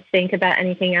time to think about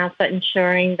anything else but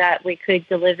ensuring that we could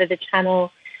deliver the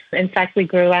channel. In fact, we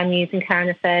grew our news and current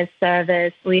affairs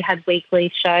service. We had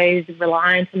weekly shows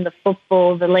reliant on the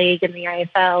football, the league and the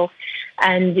AFL,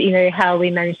 and, how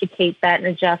we managed to keep that and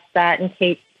adjust that and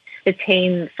keep the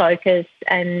team focused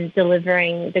and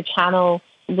delivering the channel,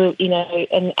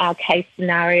 in our case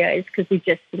scenarios, because we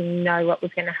just didn't know what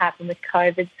was going to happen with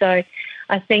COVID. So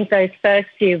I think those first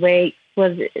few weeks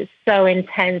was so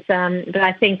intense, but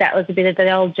I think that was a bit of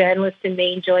the old journalist in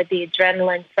me enjoyed the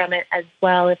adrenaline from it as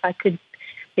well. If I could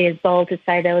be as bold to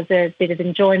say there was a bit of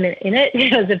enjoyment in it.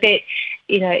 It was a bit,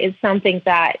 it's something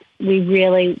that we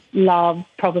really love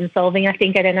problem solving, I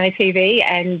think, at NITV,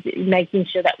 and making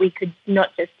sure that we could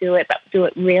not just do it, but do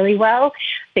it really well.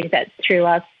 I think that's through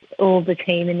us, all the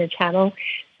team in the channel.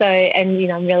 So,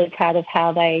 and, I'm really proud of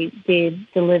how they did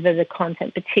deliver the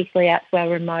content, particularly out to our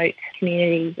remote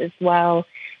communities as well,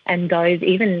 and those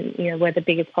even, where the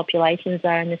biggest populations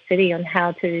are in the city, on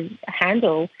how to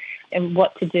handle and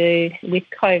what to do with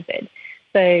COVID.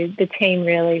 So the team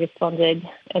really responded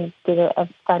and did a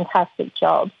fantastic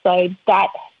job. So that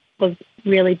was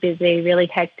really busy, really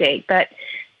hectic. But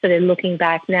sort of looking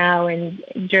back now, and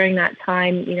during that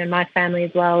time, my family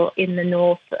as well in the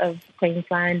north of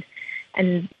Queensland,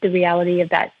 and the reality of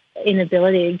that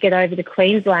inability to get over to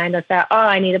Queensland, I thought,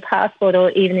 I need a passport,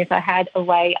 or even if I had a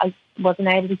way, I wasn't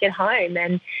able to get home.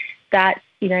 And that,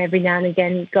 every now and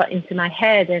again got into my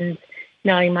head, and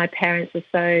knowing my parents were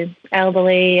so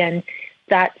elderly, and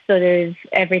that sort of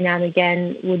every now and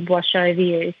again would wash over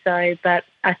you. So, but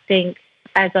I think,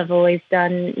 as I've always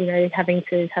done, having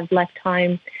to have left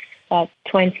home at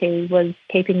 20 was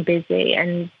keeping busy.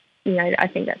 And, I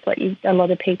think that's what a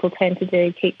lot of people tend to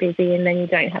do, keep busy, and then you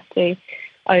don't have to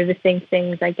overthink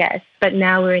things, I guess. But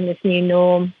now we're in this new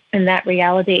norm, and that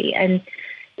reality and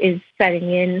is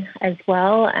setting in as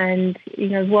well. And,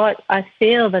 what I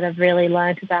feel that I've really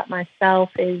learned about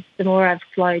myself is the more I've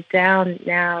slowed down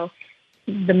now,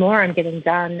 the more I'm getting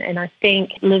done. And I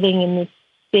think living in this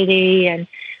city, and,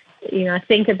 I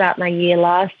think about my year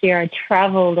last year, I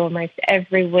travelled almost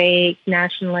every week,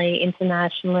 nationally,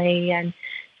 internationally, and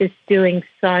just doing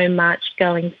so much,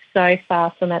 going so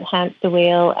fast on that hamster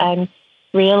wheel, and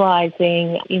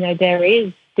realising, there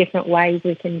is different ways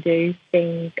we can do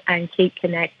things and keep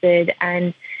connected.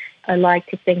 And I like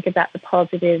to think about the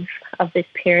positive of this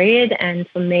period. And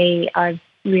for me, I've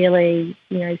really,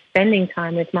 spending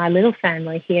time with my little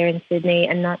family here in Sydney,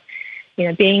 and not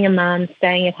being a mum,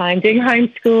 staying at home, doing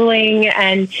homeschooling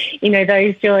and,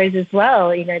 those joys as well.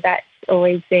 That's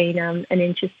always been an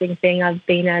interesting thing. I've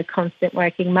been a constant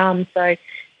working mum, so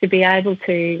to be able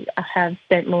to have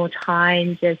spent more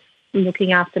time just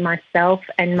looking after myself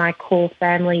and my core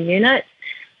family unit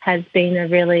has been a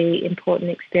really important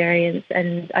experience,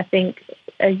 and I think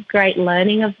a great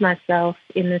learning of myself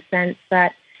in the sense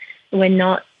that we're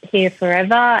not here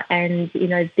forever, and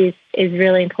this is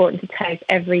really important to take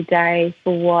every day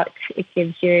for what it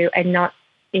gives you, and not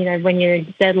when you're in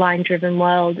a deadline-driven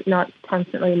world, not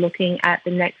constantly looking at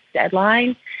the next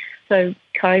deadline. So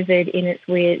COVID, in its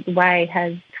weird way,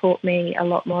 has taught me a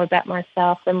lot more about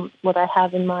myself than what I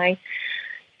have in my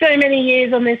so many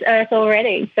years on this earth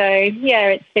already. So, yeah,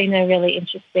 it's been a really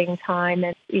interesting time.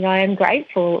 And, I am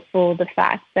grateful for the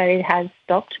fact that it has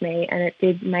stopped me and it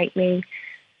did make me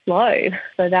slow.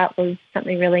 So that was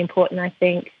something really important, I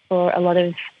think, for a lot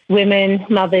of women,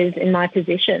 mothers in my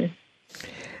position.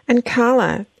 And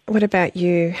Carla, what about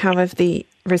you? How have the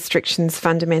restrictions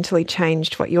fundamentally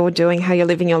changed what you're doing, how you're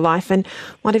living your life, and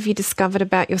what have you discovered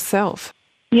about yourself?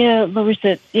 Yeah,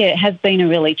 Larissa, it has been a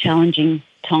really challenging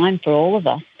time for all of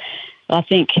us. I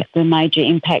think the major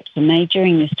impact for me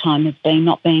during this time has been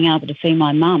not being able to see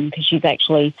my mum, because she's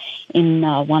actually in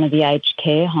one of the aged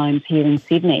care homes here in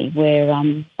Sydney, where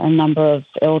a number of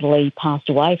elderly passed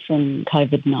away from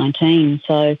COVID-19.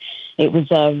 So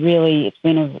it's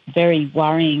been a very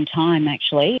worrying time,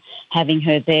 actually, having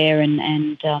her there, and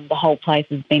the whole place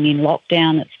has been in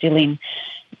lockdown. It's still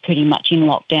pretty much in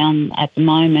lockdown at the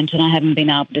moment, and I haven't been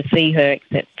able to see her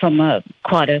except from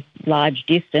quite a large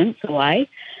distance away.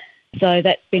 So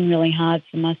that's been really hard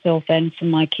for myself and for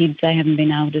my kids. They haven't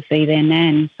been able to see their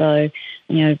nan. So,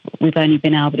 we've only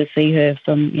been able to see her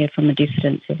from a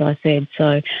distance, as I said.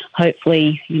 So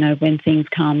hopefully, when things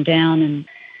calm down and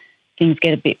things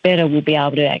get a bit better, we'll be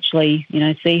able to actually,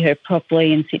 see her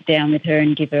properly and sit down with her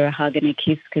and give her a hug and a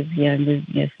kiss, because, we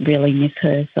just really miss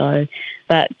her. So,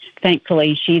 but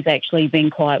thankfully she's actually been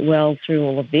quite well through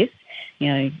all of this,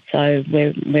 so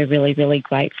we're really, really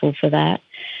grateful for that.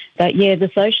 But yeah, the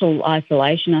social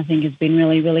isolation, I think, has been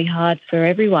really, really hard for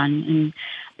everyone, and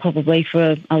probably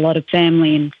for a lot of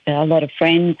family and a lot of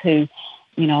friends who,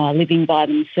 are living by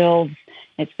themselves.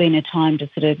 It's been a time to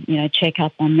sort of, check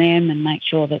up on them and make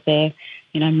sure that their,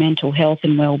 mental health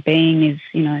and well-being is,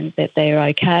 that they're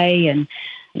okay. And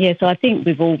yeah, so I think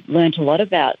we've all learnt a lot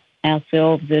about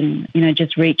ourselves and,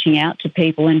 just reaching out to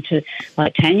people and to,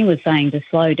 like Tanya was saying, to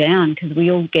slow down, because we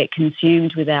all get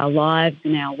consumed with our lives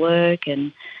and our work.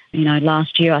 And,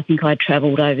 last year I think I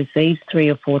travelled overseas 3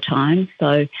 or 4 times.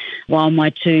 So while my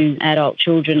 2 adult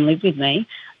children live with me,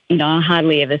 I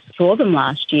hardly ever saw them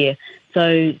last year.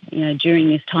 So, during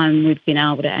this time we've been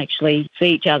able to actually see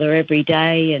each other every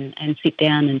day and sit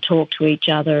down and talk to each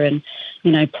other and,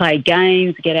 play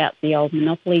games, get out the old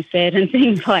Monopoly set and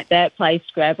things like that, play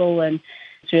Scrabble. And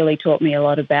it's really taught me a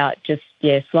lot about just,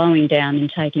 slowing down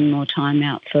and taking more time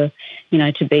out for,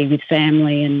 to be with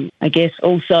family. And I guess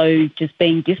also just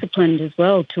being disciplined as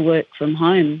well to work from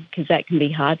home, because that can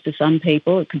be hard for some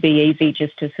people. It could be easy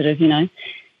just to sort of,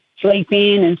 sleep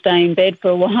in and stay in bed for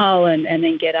a while and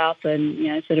then get up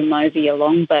and, sort of mosey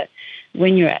along. But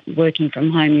when you're working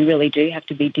from home, you really do have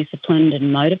to be disciplined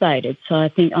and motivated. So I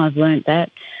think I've learnt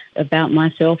that about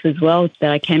myself as well,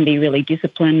 that I can be really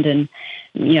disciplined. And,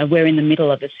 we're in the middle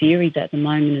of a series at the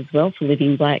moment as well for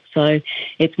Living Black. So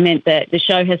it's meant that the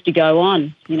show has to go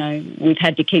on. We've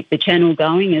had to keep the channel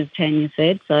going, as Tanya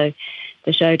said. So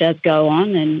the show does go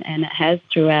on, and it has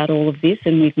throughout all of this,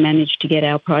 and we've managed to get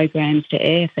our programs to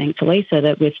air, thankfully, so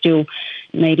that we're still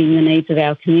meeting the needs of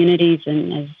our communities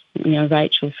and, as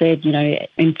Rachel said,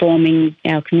 informing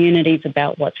our communities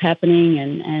about what's happening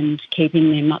and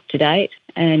keeping them up to date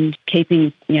and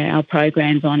keeping, our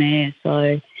programs on air.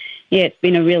 So, yeah, it's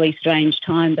been a really strange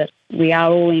time, but we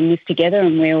are all in this together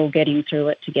and we're all getting through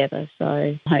it together.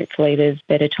 So hopefully there's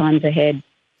better times ahead.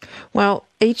 Well,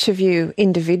 each of you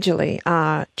individually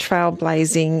are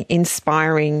trailblazing,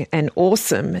 inspiring and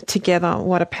awesome. Together,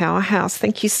 what a powerhouse.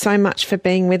 Thank you so much for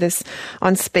being with us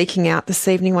on Speaking Out this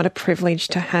evening. What a privilege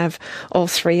to have all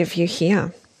 3 of you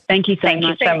here. Thank you so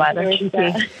much. Thank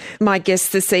you. My guests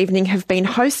this evening have been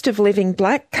host of Living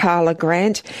Black, Carla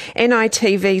Grant,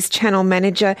 NITV's channel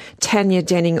manager, Tanya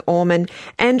Denning-Orman,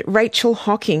 and Rachel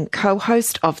Hocking,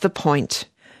 co-host of The Point.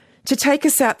 To take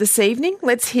us out this evening,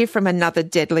 let's hear from another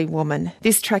deadly woman.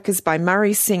 This track is by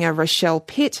Murray singer Rochelle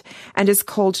Pitt and is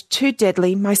called Too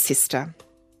Deadly, My Sister.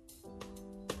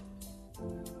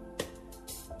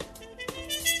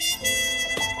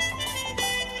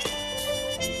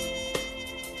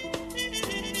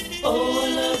 Oh, I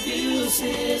love you,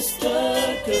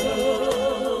 sister girl.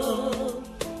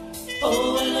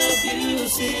 you,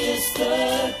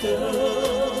 sister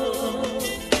girl.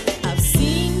 I've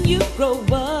seen you grow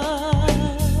up,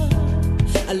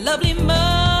 a lovely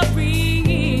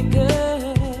Marie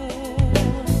girl.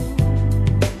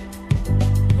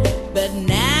 But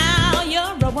now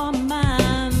you're a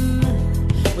woman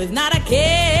with not a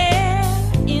care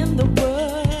in the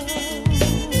world.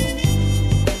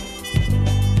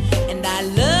 And I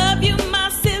love you, my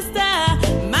sister,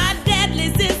 my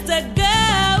deadly sister girl.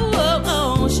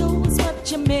 Show us what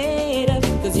you're made of,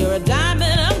 'cause you're a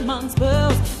diamond amongst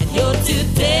pearls. And you're too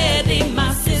deadly,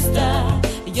 my sister.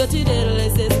 You're too deadly,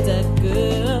 sister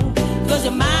girl. 'Cause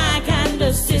you're my kind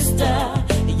of sister.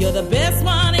 You're the best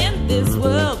one in this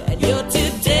world. And you're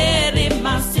too deadly,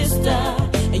 my sister.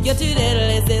 You're too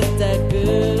deadly, sister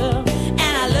girl.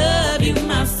 And I love you,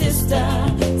 my sister.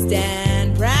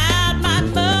 Stand proud, my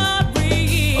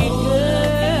Marie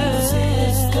girl.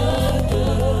 Sister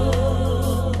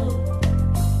girl.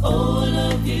 All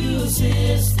of you,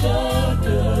 sister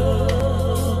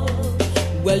girl.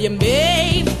 Well, you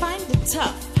may find it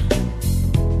tough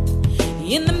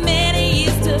in the many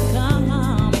years to come,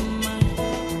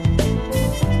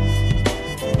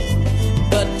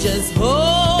 but just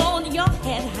hold your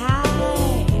head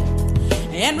high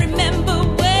and remember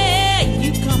where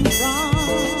you come from.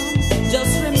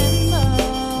 Just remember,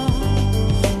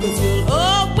 'cause you'll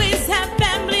always have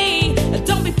family.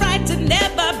 Don't be frightened,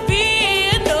 never be.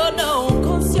 No,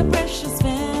 'cause your precious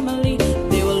family,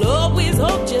 they will always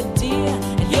hold you dear.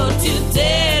 And you're too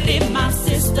deadly, my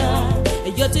sister.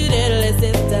 You're too deadly,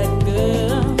 sister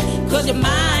girl. 'Cause you're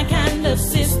my kind of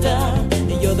sister.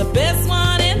 You're the best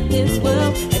one in this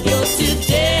world. And you're too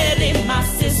deadly, my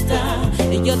sister.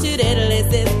 You're too deadly,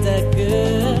 sister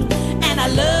girl. And I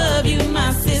love you,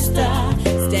 my sister.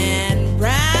 Stand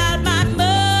proud, my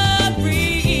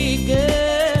Marie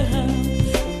girl.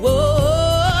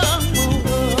 Whoa.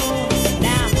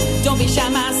 Now, don't be shy,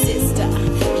 my sister.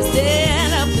 Just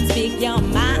stand up and speak your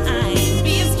mind.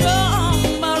 Be a strong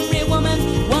Marie woman,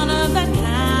 one of a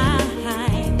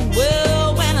kind.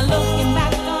 Well, when I'm looking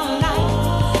back on life,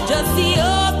 just see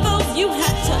all those you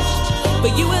have touched.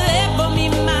 But you were there for me,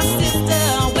 my sister,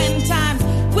 when times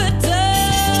were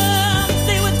tough.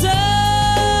 They were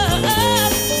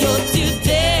tough. You're too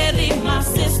deadly, my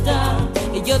sister.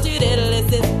 You're too deadly,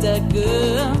 sister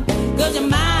girl. 'Cause you're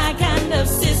my kind of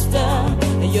sister.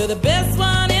 You're the best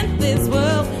one in this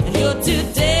world. And you're too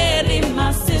deadly,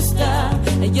 my sister.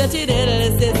 You're too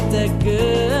deadly, sister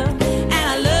girl. And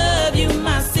I love you,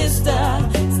 my sister.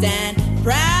 Stand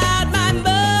proud, my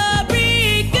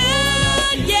Marie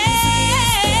girl.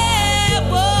 Yeah.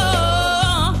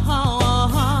 Whoa. I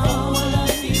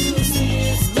love you,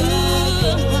 sister.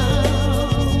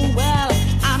 Well,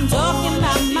 I'm talking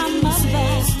about my mother.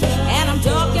 And I'm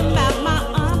talking about my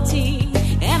auntie.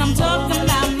 And I'm talking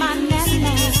about my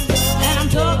nana. And I'm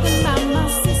talking about my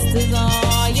sisters.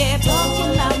 Oh, yeah,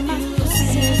 talking about my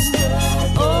cousins.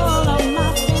 All of my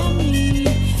family.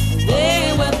 They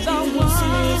were the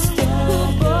ones who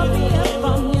brought me up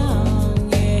from young.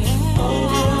 Yeah. All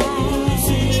of you,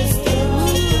 sister.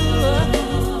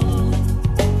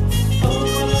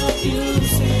 All of you,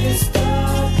 sister.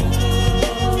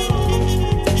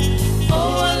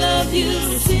 All of you,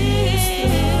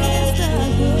 sister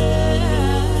girl.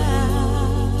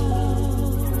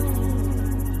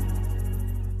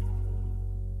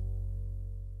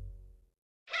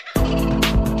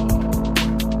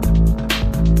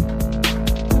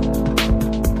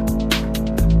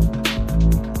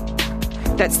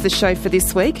 That's the show for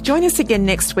this week. Join us again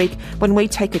next week when we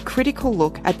take a critical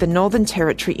look at the Northern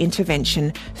Territory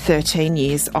intervention 13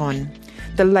 years on.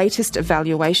 The latest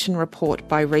evaluation report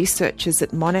by researchers at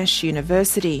Monash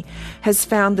University has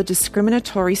found the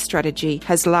discriminatory strategy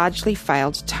has largely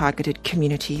failed targeted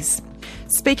communities.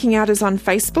 Speaking Out is on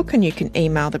Facebook, and you can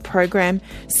email the program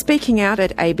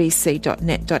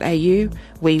speakingout@abc.net.au.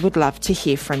 We would love to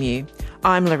hear from you.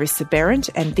 I'm Larissa Behrendt,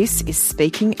 and this is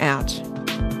Speaking Out.